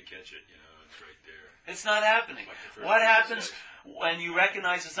 once you catch it, it's right there. It's not happening. Like the first What thing happens it says. when you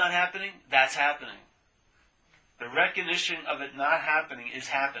recognize it's not happening? That's happening. The recognition of it not happening is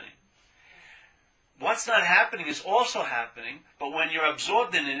happening. What's not happening is also happening, but when you're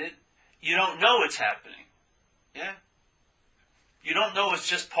absorbed in it, you don't know it's happening. Yeah? You don't know it's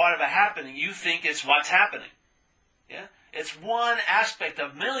just part of a happening. You think it's what's happening. Yeah? It's one aspect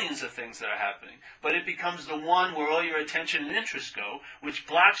of millions of things that are happening, but it becomes the one where all your attention and interest go, which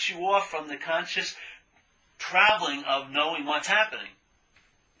blocks you off from the conscious traveling of knowing what's happening.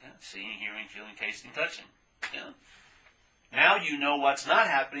 Yeah? Seeing, hearing, feeling, tasting, touching. Yeah? Now you know what's not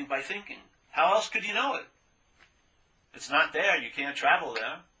happening by thinking. How else could you know it? It's not there. You can't travel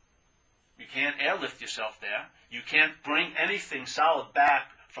there. You can't airlift yourself there. You can't bring anything solid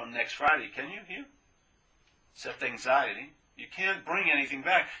back from next Friday, can you? Here? Except anxiety. You can't bring anything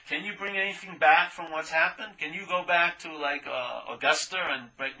back. Can you bring anything back from what's happened? Can you go back to like Augusta and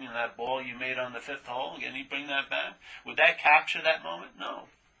break that ball you made on the fifth hole? Can you bring that back? Would that capture that moment? No.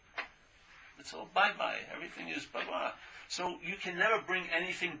 It's all bye-bye. Everything is bye-bye. So you can never bring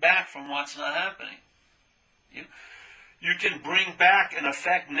anything back from what's not happening. You can bring back an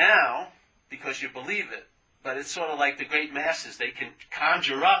effect now because you believe it. But it's sort of like the great masters. They can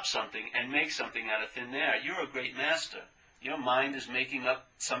conjure up something and make something out of thin air. You're a great master. Your mind is making up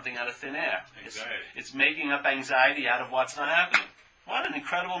something out of thin air. It's making up anxiety out of what's not happening. What an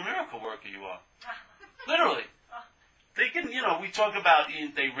incredible miracle worker you are. Literally. They can, we talk about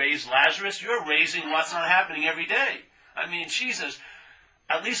they raised Lazarus. You're raising what's not happening every day. I mean, Jesus,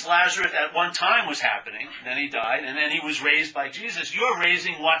 at least Lazarus at one time was happening. Then he died, and then he was raised by Jesus. You're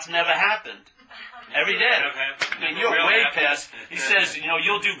raising what's never happened. Every day. I mean, you're way past. He says,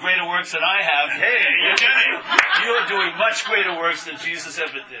 you'll do greater works than I have. Hey, you're doing much greater works than Jesus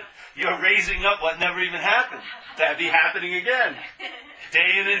ever did. You're raising up what never even happened to be happening again,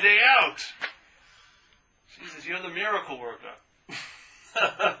 day in and day out. Jesus, you're the miracle worker.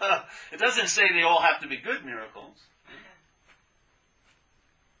 It doesn't say they all have to be good miracles.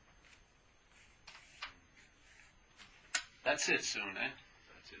 That's it soon, eh?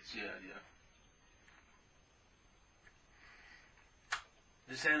 That's it. Yeah.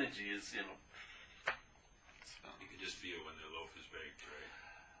 This energy is, You can just feel when the loaf is baked, right?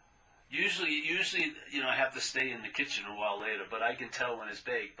 Usually, I have to stay in the kitchen a while later, but I can tell when it's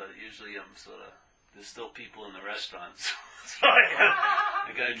baked. But usually, I'm sort of there's still people in the restaurants, so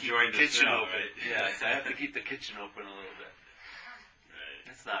I got to keep Enjoying the the kitchen smell, open. right? Yeah, I have to keep the kitchen open a little bit. Right.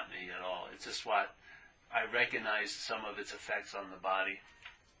 It's not me at all. It's just what I recognize some of its effects on the body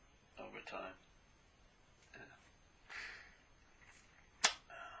over time.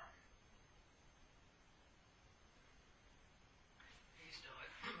 I used to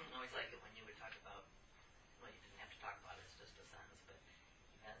always like it when you would talk about, well, you didn't have to talk about it, it's just a sentence, but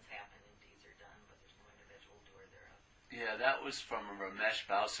events happen and deeds are done, but there's no individual doer thereof. Yeah, that was from a Ramesh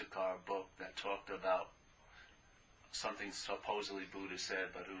Balsekar book that talked about something supposedly Buddha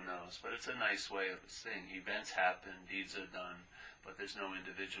said, but who knows. But it's a nice way of saying events happen, deeds are done, but there's no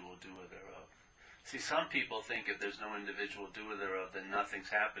individual doer thereof. See, some people think if there's no individual doer thereof, then nothing's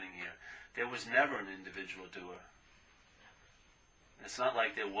happening here. There was never an individual doer. It's not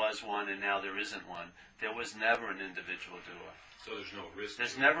like there was one and now there isn't one. There was never an individual doer. So there's no risk.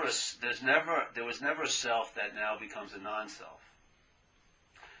 There was never a self that now becomes a non-self.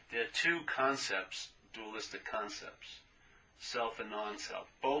 There are two concepts, dualistic concepts, self and non-self,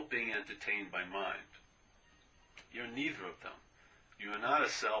 both being entertained by mind. You're neither of them. You are not a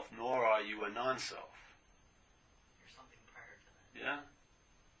self, nor are you a non-self. There's something prior to that. Yeah?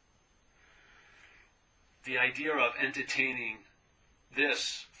 The idea of entertaining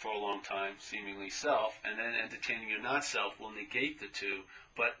this for a long time, seemingly self, and then entertaining your not-self will negate the two,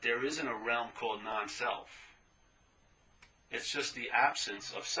 but there isn't a realm called non-self. It's just the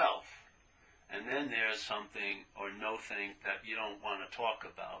absence of self. And then there's something or no thing that you don't want to talk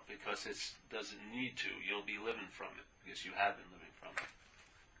about because it doesn't need to. You'll be living from it because you have been living from it.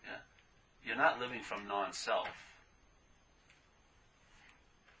 Yeah? You're not living from non-self.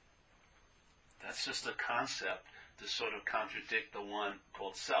 That's just a concept to sort of contradict the one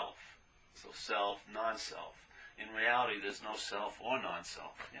called self. So self, non-self. In reality, there's no self or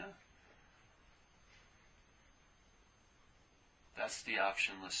non-self. Yeah? That's the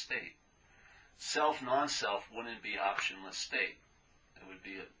optionless state. Self, non-self wouldn't be optionless state. It would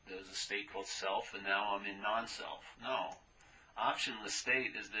be there's a state called self, and now I'm in non-self. No. Optionless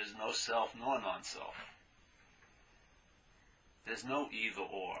state is there's no self nor non-self. There's no either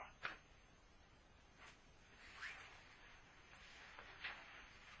or.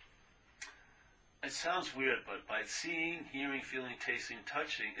 It sounds weird, but by seeing, hearing, feeling, tasting,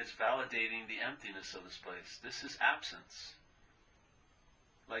 touching, it's validating the emptiness of this place. This is absence.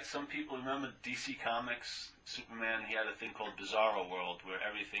 Like some people remember DC Comics, Superman, he had a thing called Bizarro World where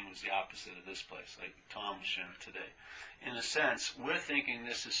everything was the opposite of this place, like Tom was sharing today. In a sense, we're thinking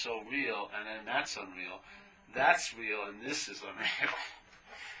this is so real, and then that's unreal. That's real, and this is unreal.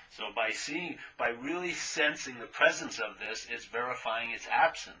 So by really sensing the presence of this, it's verifying its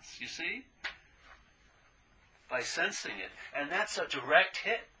absence. You see? By sensing it. And that's a direct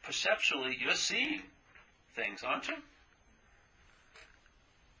hit. Perceptually, you're seeing things, aren't you?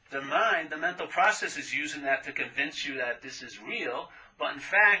 The mind, the mental process is using that to convince you that this is real, but in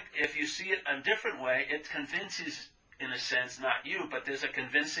fact, if you see it a different way, it convinces, in a sense, not you, but there's a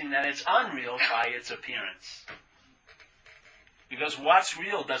convincing that it's unreal by its appearance. Because what's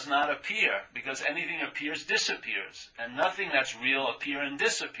real does not appear, because anything appears disappears, and nothing that's real appear and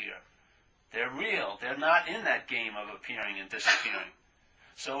disappear. They're real. They're not in that game of appearing and disappearing.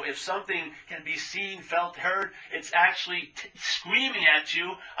 So if something can be seen, felt, heard, it's actually screaming at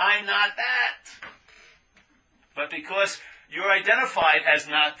you, I'm not that. But because you're identified as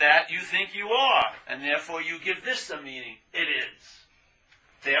not that, you think you are. And therefore you give this a meaning. It is.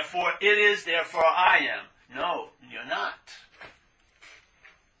 Therefore it is, therefore I am. No, you're not.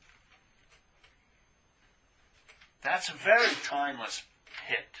 That's a very timeless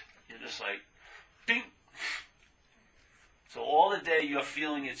hit. You're just like, ding. So all the day you're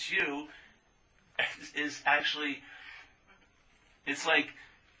feeling it's you is actually, it's like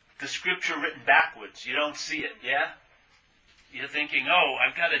the scripture written backwards. You don't see it, yeah? You're thinking, oh,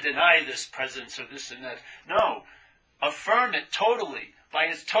 I've got to deny this presence or this and that. No, affirm it totally. By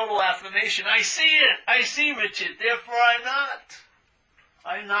its total affirmation, I see it. I see Richard, therefore I'm not.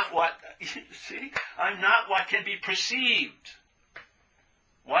 I'm not what, see? I'm not what can be perceived.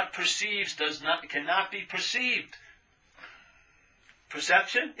 What perceives cannot be perceived.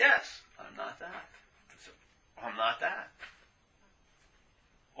 Perception? Yes. I'm not that. I'm not that.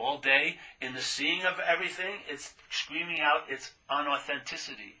 All day, in the seeing of everything, it's screaming out its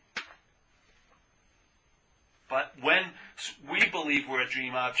unauthenticity. But when we believe we're a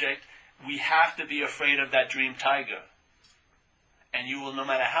dream object, we have to be afraid of that dream tiger. And you will, no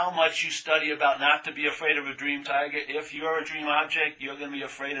matter how much you study about not to be afraid of a dream tiger, if you're a dream object, you're going to be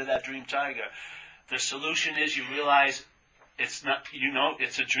afraid of that dream tiger. The solution is you realize it's not,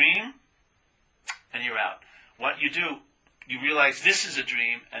 it's a dream, and you're out. What you do, you realize this is a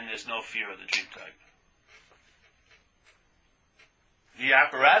dream, and there's no fear of the dream tiger. The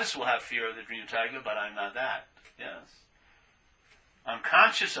apparatus will have fear of the dream tiger, but I'm not that. Yes. I'm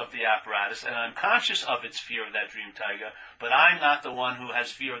conscious of the apparatus, and I'm conscious of its fear of that dream tiger, but I'm not the one who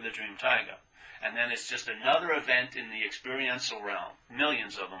has fear of the dream tiger. And then it's just another event in the experiential realm,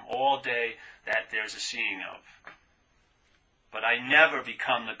 millions of them, all day, that there's a seeing of. But I never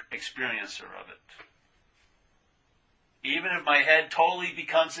become the experiencer of it. Even if my head totally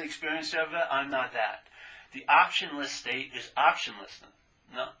becomes the experiencer of it, I'm not that. The optionless state is optionlessness.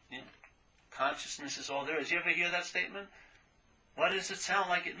 No, consciousness is all there is. You ever hear that statement? What does it sound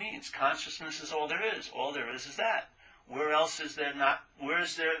like it means? Consciousness is all there is. All there is that. Where else is there not? Where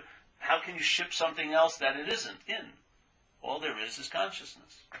is there? How can you ship something else that it isn't in? All there is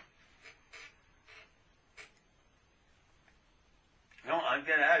consciousness. I'm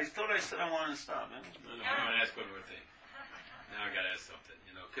getting out. I thought I said I wanted to stop. Man. No, I want to ask one more thing. Now I got to ask something.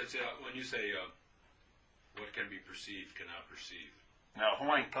 Because when you say what can be perceived cannot perceive. No,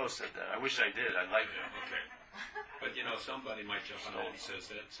 Hawaiian Post said that. I wish I did. I like it. Okay. But somebody might jump on that and says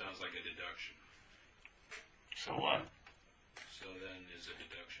that sounds like a deduction. So what? So then, is a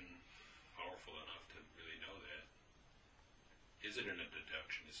deduction powerful enough to really know that? Is it a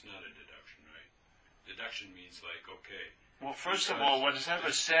deduction? It's not a deduction, right? Deduction means like, okay. Well, first of all, what is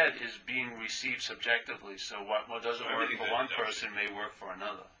ever said is being received subjectively. So what doesn't work for one person may work for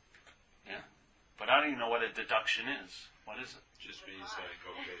another. Yeah. But I don't even know what a deduction is. What is it? Just means like,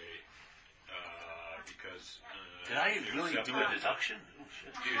 okay, because... Did I really do a deduction? Oh,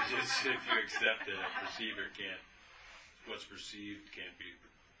 shit. If you accept that a perceiver can't, what's perceived can't be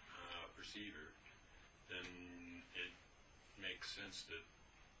perceiver, then it makes sense that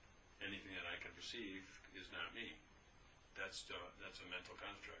anything that I can perceive is not me. That's a mental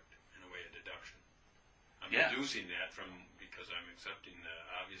construct, in a way, a deduction. I'm deducing that because I'm accepting the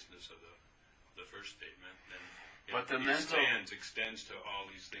obviousness of the first statement, then it extends to all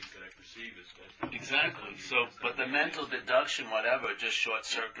these things that I perceive as exactly. So, but the mental deduction, whatever, just short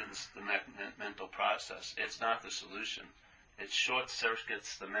circuits the mental process. It's not the solution. It short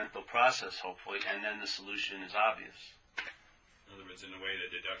circuits the mental process, hopefully, and then the solution is obvious. In other words, in a way, the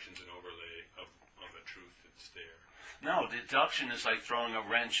deduction's an overlay of a truth that's there. No, deduction is like throwing a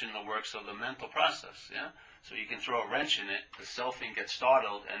wrench in the works of the mental process. Yeah. So you can throw a wrench in it, the selfing gets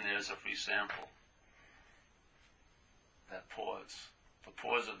startled, and there's a free sample. That pause. The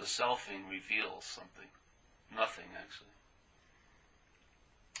pause of the selfing reveals something. Nothing, actually.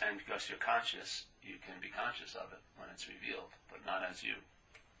 And because you're conscious, you can be conscious of it when it's revealed, but not as you.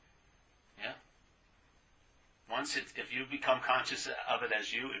 Yeah? If you become conscious of it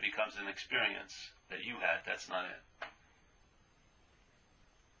as you, it becomes an experience that you had. That's not it.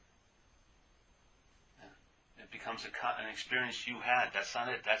 Yeah. It becomes an experience you had. That's not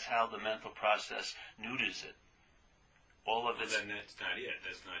it. That's how the mental process neuters it. All of it. Then that's not it.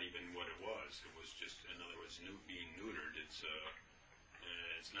 That's not even what it was. It was just, in other words, being neutered.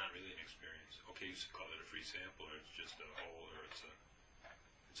 It's not really an experience. Okay, you could call it a free sample, or it's just a whole, or it's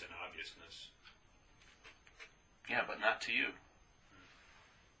an obviousness. Yeah, but not to you.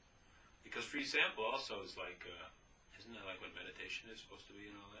 Because free sample also is like, isn't that like what meditation is supposed to be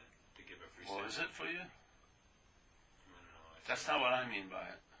and all that? To give a free sample. Well, is it for you? I don't know. That's not what I mean by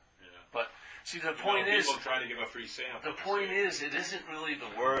it. Yeah. But see, the point is, people try to give a free sample. The point is, it isn't really the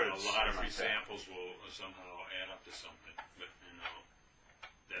words. A lot of free samples will somehow add up to something, but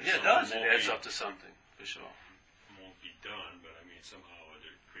it does. It adds up to something for sure. Won't be done, but I mean somehow it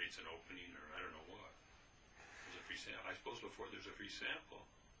creates an opening, or I don't know what. There's a free sample. I suppose before there's a free sample,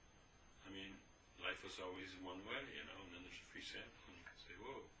 I mean, life was always one way, and then there's a free sample, and you can say,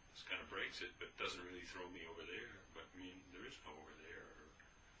 whoa, this kind of breaks it, but doesn't really throw me over there. But I mean, there is no over there.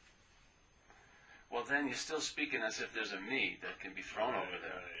 Well, then you're still speaking as if there's a me that can be thrown over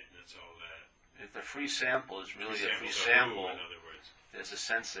there. Right, that's all that. If the free sample is really a free sample, in other words, there's a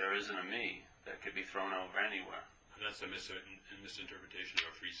sense there isn't a me that could be thrown over anywhere. That's a misinterpretation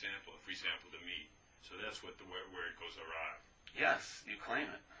of a free sample to me. So that's where it goes awry. Yes, you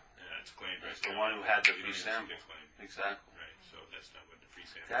claim it. Yeah, it's claimed. It's the one who had the free sample. Exactly. Right, so that's not what the free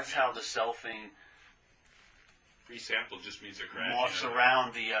sample That's means. how the selfing... Free sample just means a crash. Morphs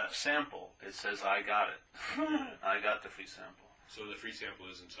around the sample. It says, I got it. I got the free sample. So the free sample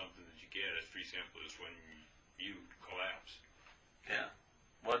isn't something that you get. A free sample is when you collapse. Yeah.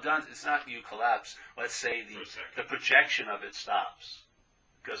 Well, it's not you collapse. Let's say For a second. the projection of it stops.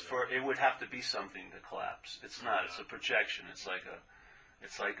 Because it would have to be something to collapse. It's not. It's a projection. It's like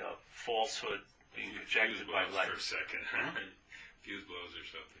a falsehood being projected by blows light. for a second. Fuse blows or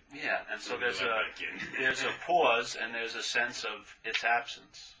something. Yeah, and so Bring the light back in. there's a pause and there's a sense of its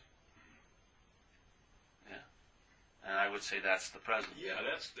absence. Yeah, and I would say that's the present. Yeah,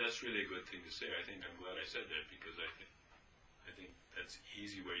 that's really a good thing to say. I'm glad I said that because I think that's an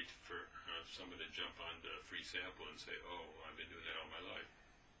easy way for someone to jump on the free sample and say, "Oh, I've been doing that all my life."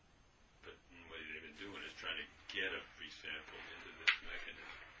 But what they've been doing is trying to get a free sample into this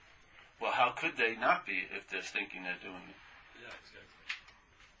mechanism. Well, how could they not be if they're thinking they're doing it? Yeah,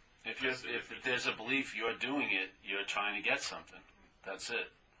 exactly. If there's a belief you're doing it, you're trying to get something. That's it.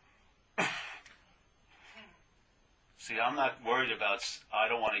 See, I'm not worried about, I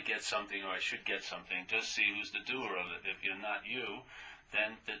don't want to get something or I should get something. Just see who's the doer of it. If you're not you,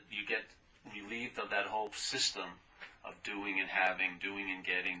 then you leave that whole system of doing and having, doing and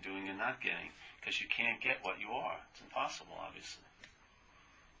getting, doing and not getting, because you can't get what you are. It's impossible, obviously.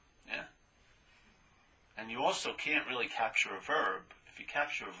 Yeah? And you also can't really capture a verb. If you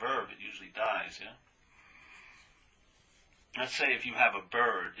capture a verb, it usually dies, yeah? Let's say if you have a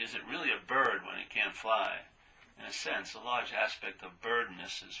bird, is it really a bird when it can't fly? In a sense, a large aspect of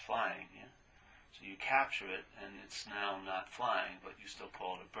birdness is flying, yeah? So you capture it, and it's now not flying, but you still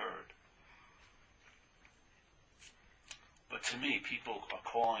call it a bird. But to me, people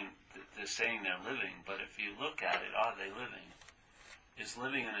are they're saying they're living, but if you look at it, are they living? Is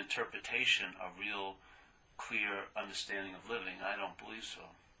living an interpretation a real clear understanding of living? I don't believe so.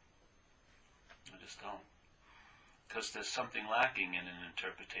 I just don't. Because there's something lacking in an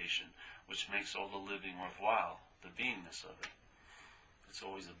interpretation which makes all the living worthwhile, the beingness of it. It's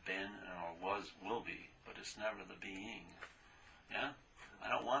always a been or will be, but it's never the being. Yeah? I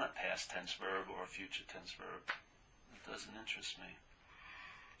don't want a past tense verb or a future tense verb. It doesn't interest me.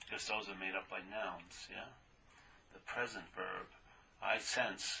 Because those are made up by nouns, yeah? The present verb, I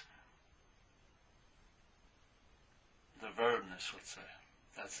sense the verbness, let's say.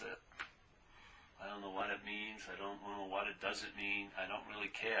 That's it. I don't know what it means. I don't know what it doesn't mean. I don't really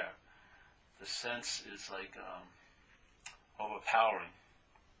care. The sense is like overpowering.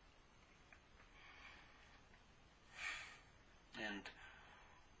 And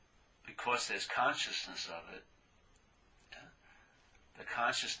because there's consciousness of it, the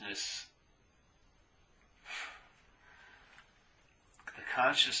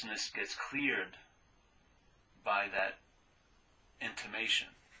consciousness gets cleared by that intimation.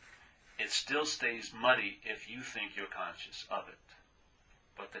 It still stays muddy if you think you're conscious of it.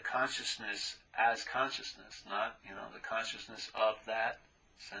 But the consciousness as consciousness, not, the consciousness of that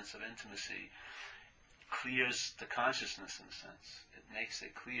sense of intimacy, clears the consciousness in a sense. It makes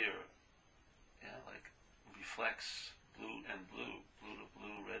it clear, like reflects blue and blue, blue to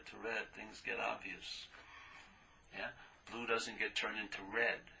blue, red to red. Things get obvious. Yeah, blue doesn't get turned into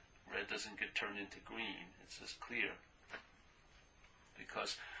red. Red doesn't get turned into green. It's just clear.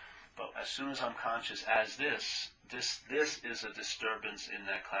 But as soon as I'm conscious as this is a disturbance in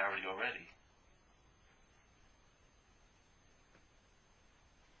that clarity already.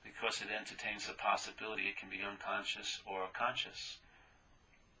 Because it entertains the possibility it can be unconscious or conscious.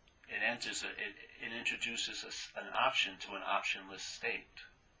 It introduces an option to an optionless state.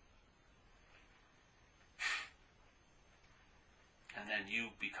 And then you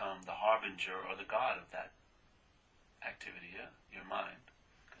become the harbinger or the god of that activity, your mind.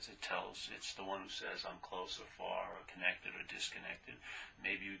 Because it's the one who says I'm close or far or connected or disconnected.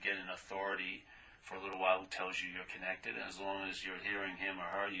 Maybe you get an authority for a little while who tells you you're connected, and as long as you're hearing him or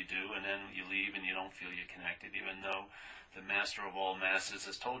her, you do, and then you leave and you don't feel you're connected, even though the master of all masters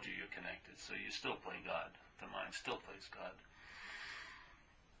has told you you're connected. So you still play God. The mind still plays God.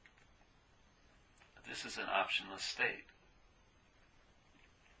 This is an optionless state.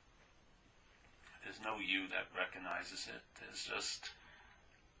 There's no you that recognizes it. There's just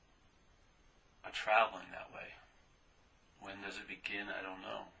a traveling that way. When does it begin? I don't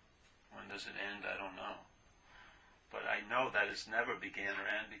know. When does it end? I don't know. But I know that it's never began or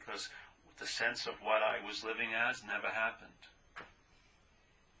end because the sense of what I was living as never happened.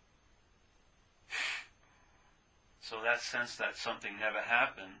 So that sense that something never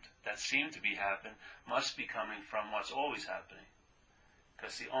happened, that seemed to be happened, must be coming from what's always happening.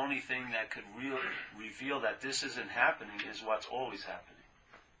 Because the only thing that could really reveal that this isn't happening is what's always happening.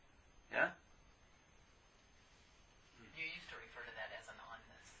 Yeah? You used to refer to that as an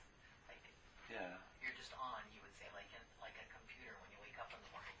onness. Like, Yeah. you're just on, you would say, like a computer. When you wake up in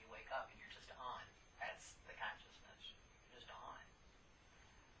the morning, you wake up and you're just on. That's the consciousness. You're just on.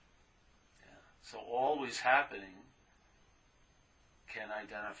 So always happening can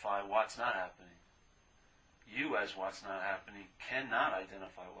identify what's not happening. You, as what's not happening, cannot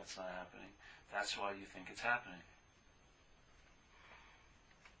identify what's not happening. That's why you think it's happening.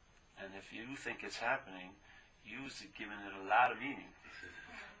 And if you think it's happening, you's giving it a lot of meaning.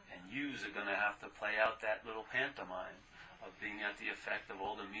 And you's are going to have to play out that little pantomime of being at the effect of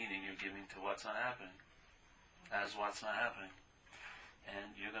all the meaning you're giving to what's not happening, as what's not happening.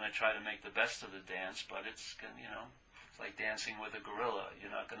 And you're going to try to make the best of the dance, but it's like dancing with a gorilla. You're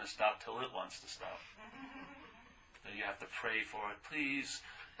not going to stop till it wants to stop. Then you have to pray for it. Please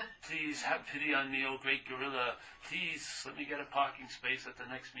have pity on me, oh great gorilla. Please let me get a parking space at the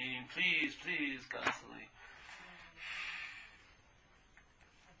next meeting. Please, constantly.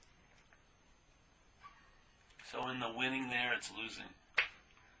 So in the winning there, it's losing.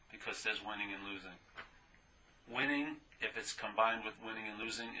 Because there's winning and losing. Winning, if it's combined with winning and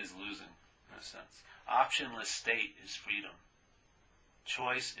losing, is losing, in a sense. Optionless state is freedom.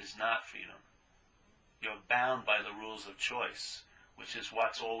 Choice is not freedom. You're bound by the rules of choice, which is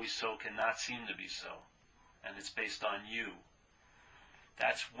what's always so cannot seem to be so. And it's based on you.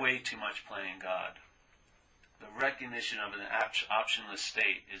 That's way too much playing God. The recognition of an optionless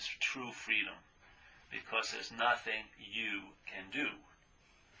state is true freedom, because there's nothing you can do.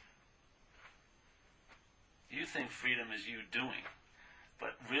 You think freedom is you doing,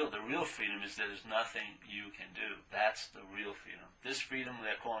 but the real freedom is there's nothing you can do. That's the real freedom. This freedom,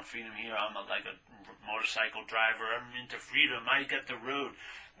 they're calling freedom here, I'm like a motorcycle driver, I'm into freedom, I get the road.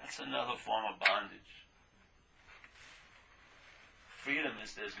 That's another form of bondage. Freedom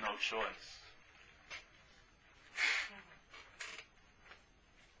is there's no choice.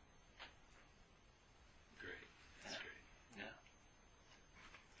 Great. That's great. Yeah.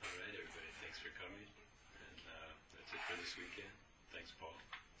 All right, everybody. Thanks for coming. And that's it for this weekend. Thanks, Paul.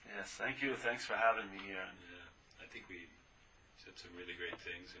 Yes, thank you. Thanks for having me here. Yeah, I think we said some really great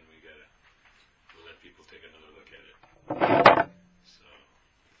things, and we'll let people take another look at it. So,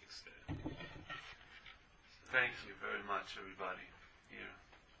 thanks, Thank you very much, everybody here.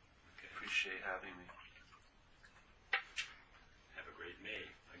 Okay. Appreciate having me. Have a great May.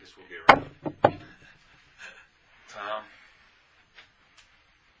 I guess we'll be around. Tom,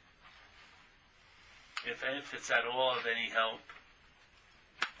 if it's at all of any help,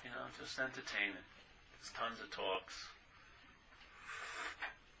 just entertain it. There's tons of talks.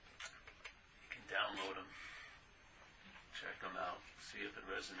 You can download them, check them out, see if it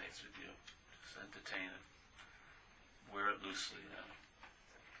resonates with you. Just entertain it. Wear it loosely.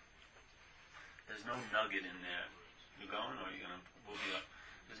 There's no nugget in there. You going, or are you gonna? We'll be up.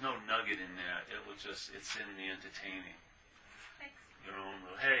 There's no nugget in there. It's in the entertaining. Thanks. Your own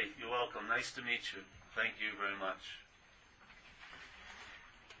little. Hey, you're welcome. Nice to meet you. Thank you very much.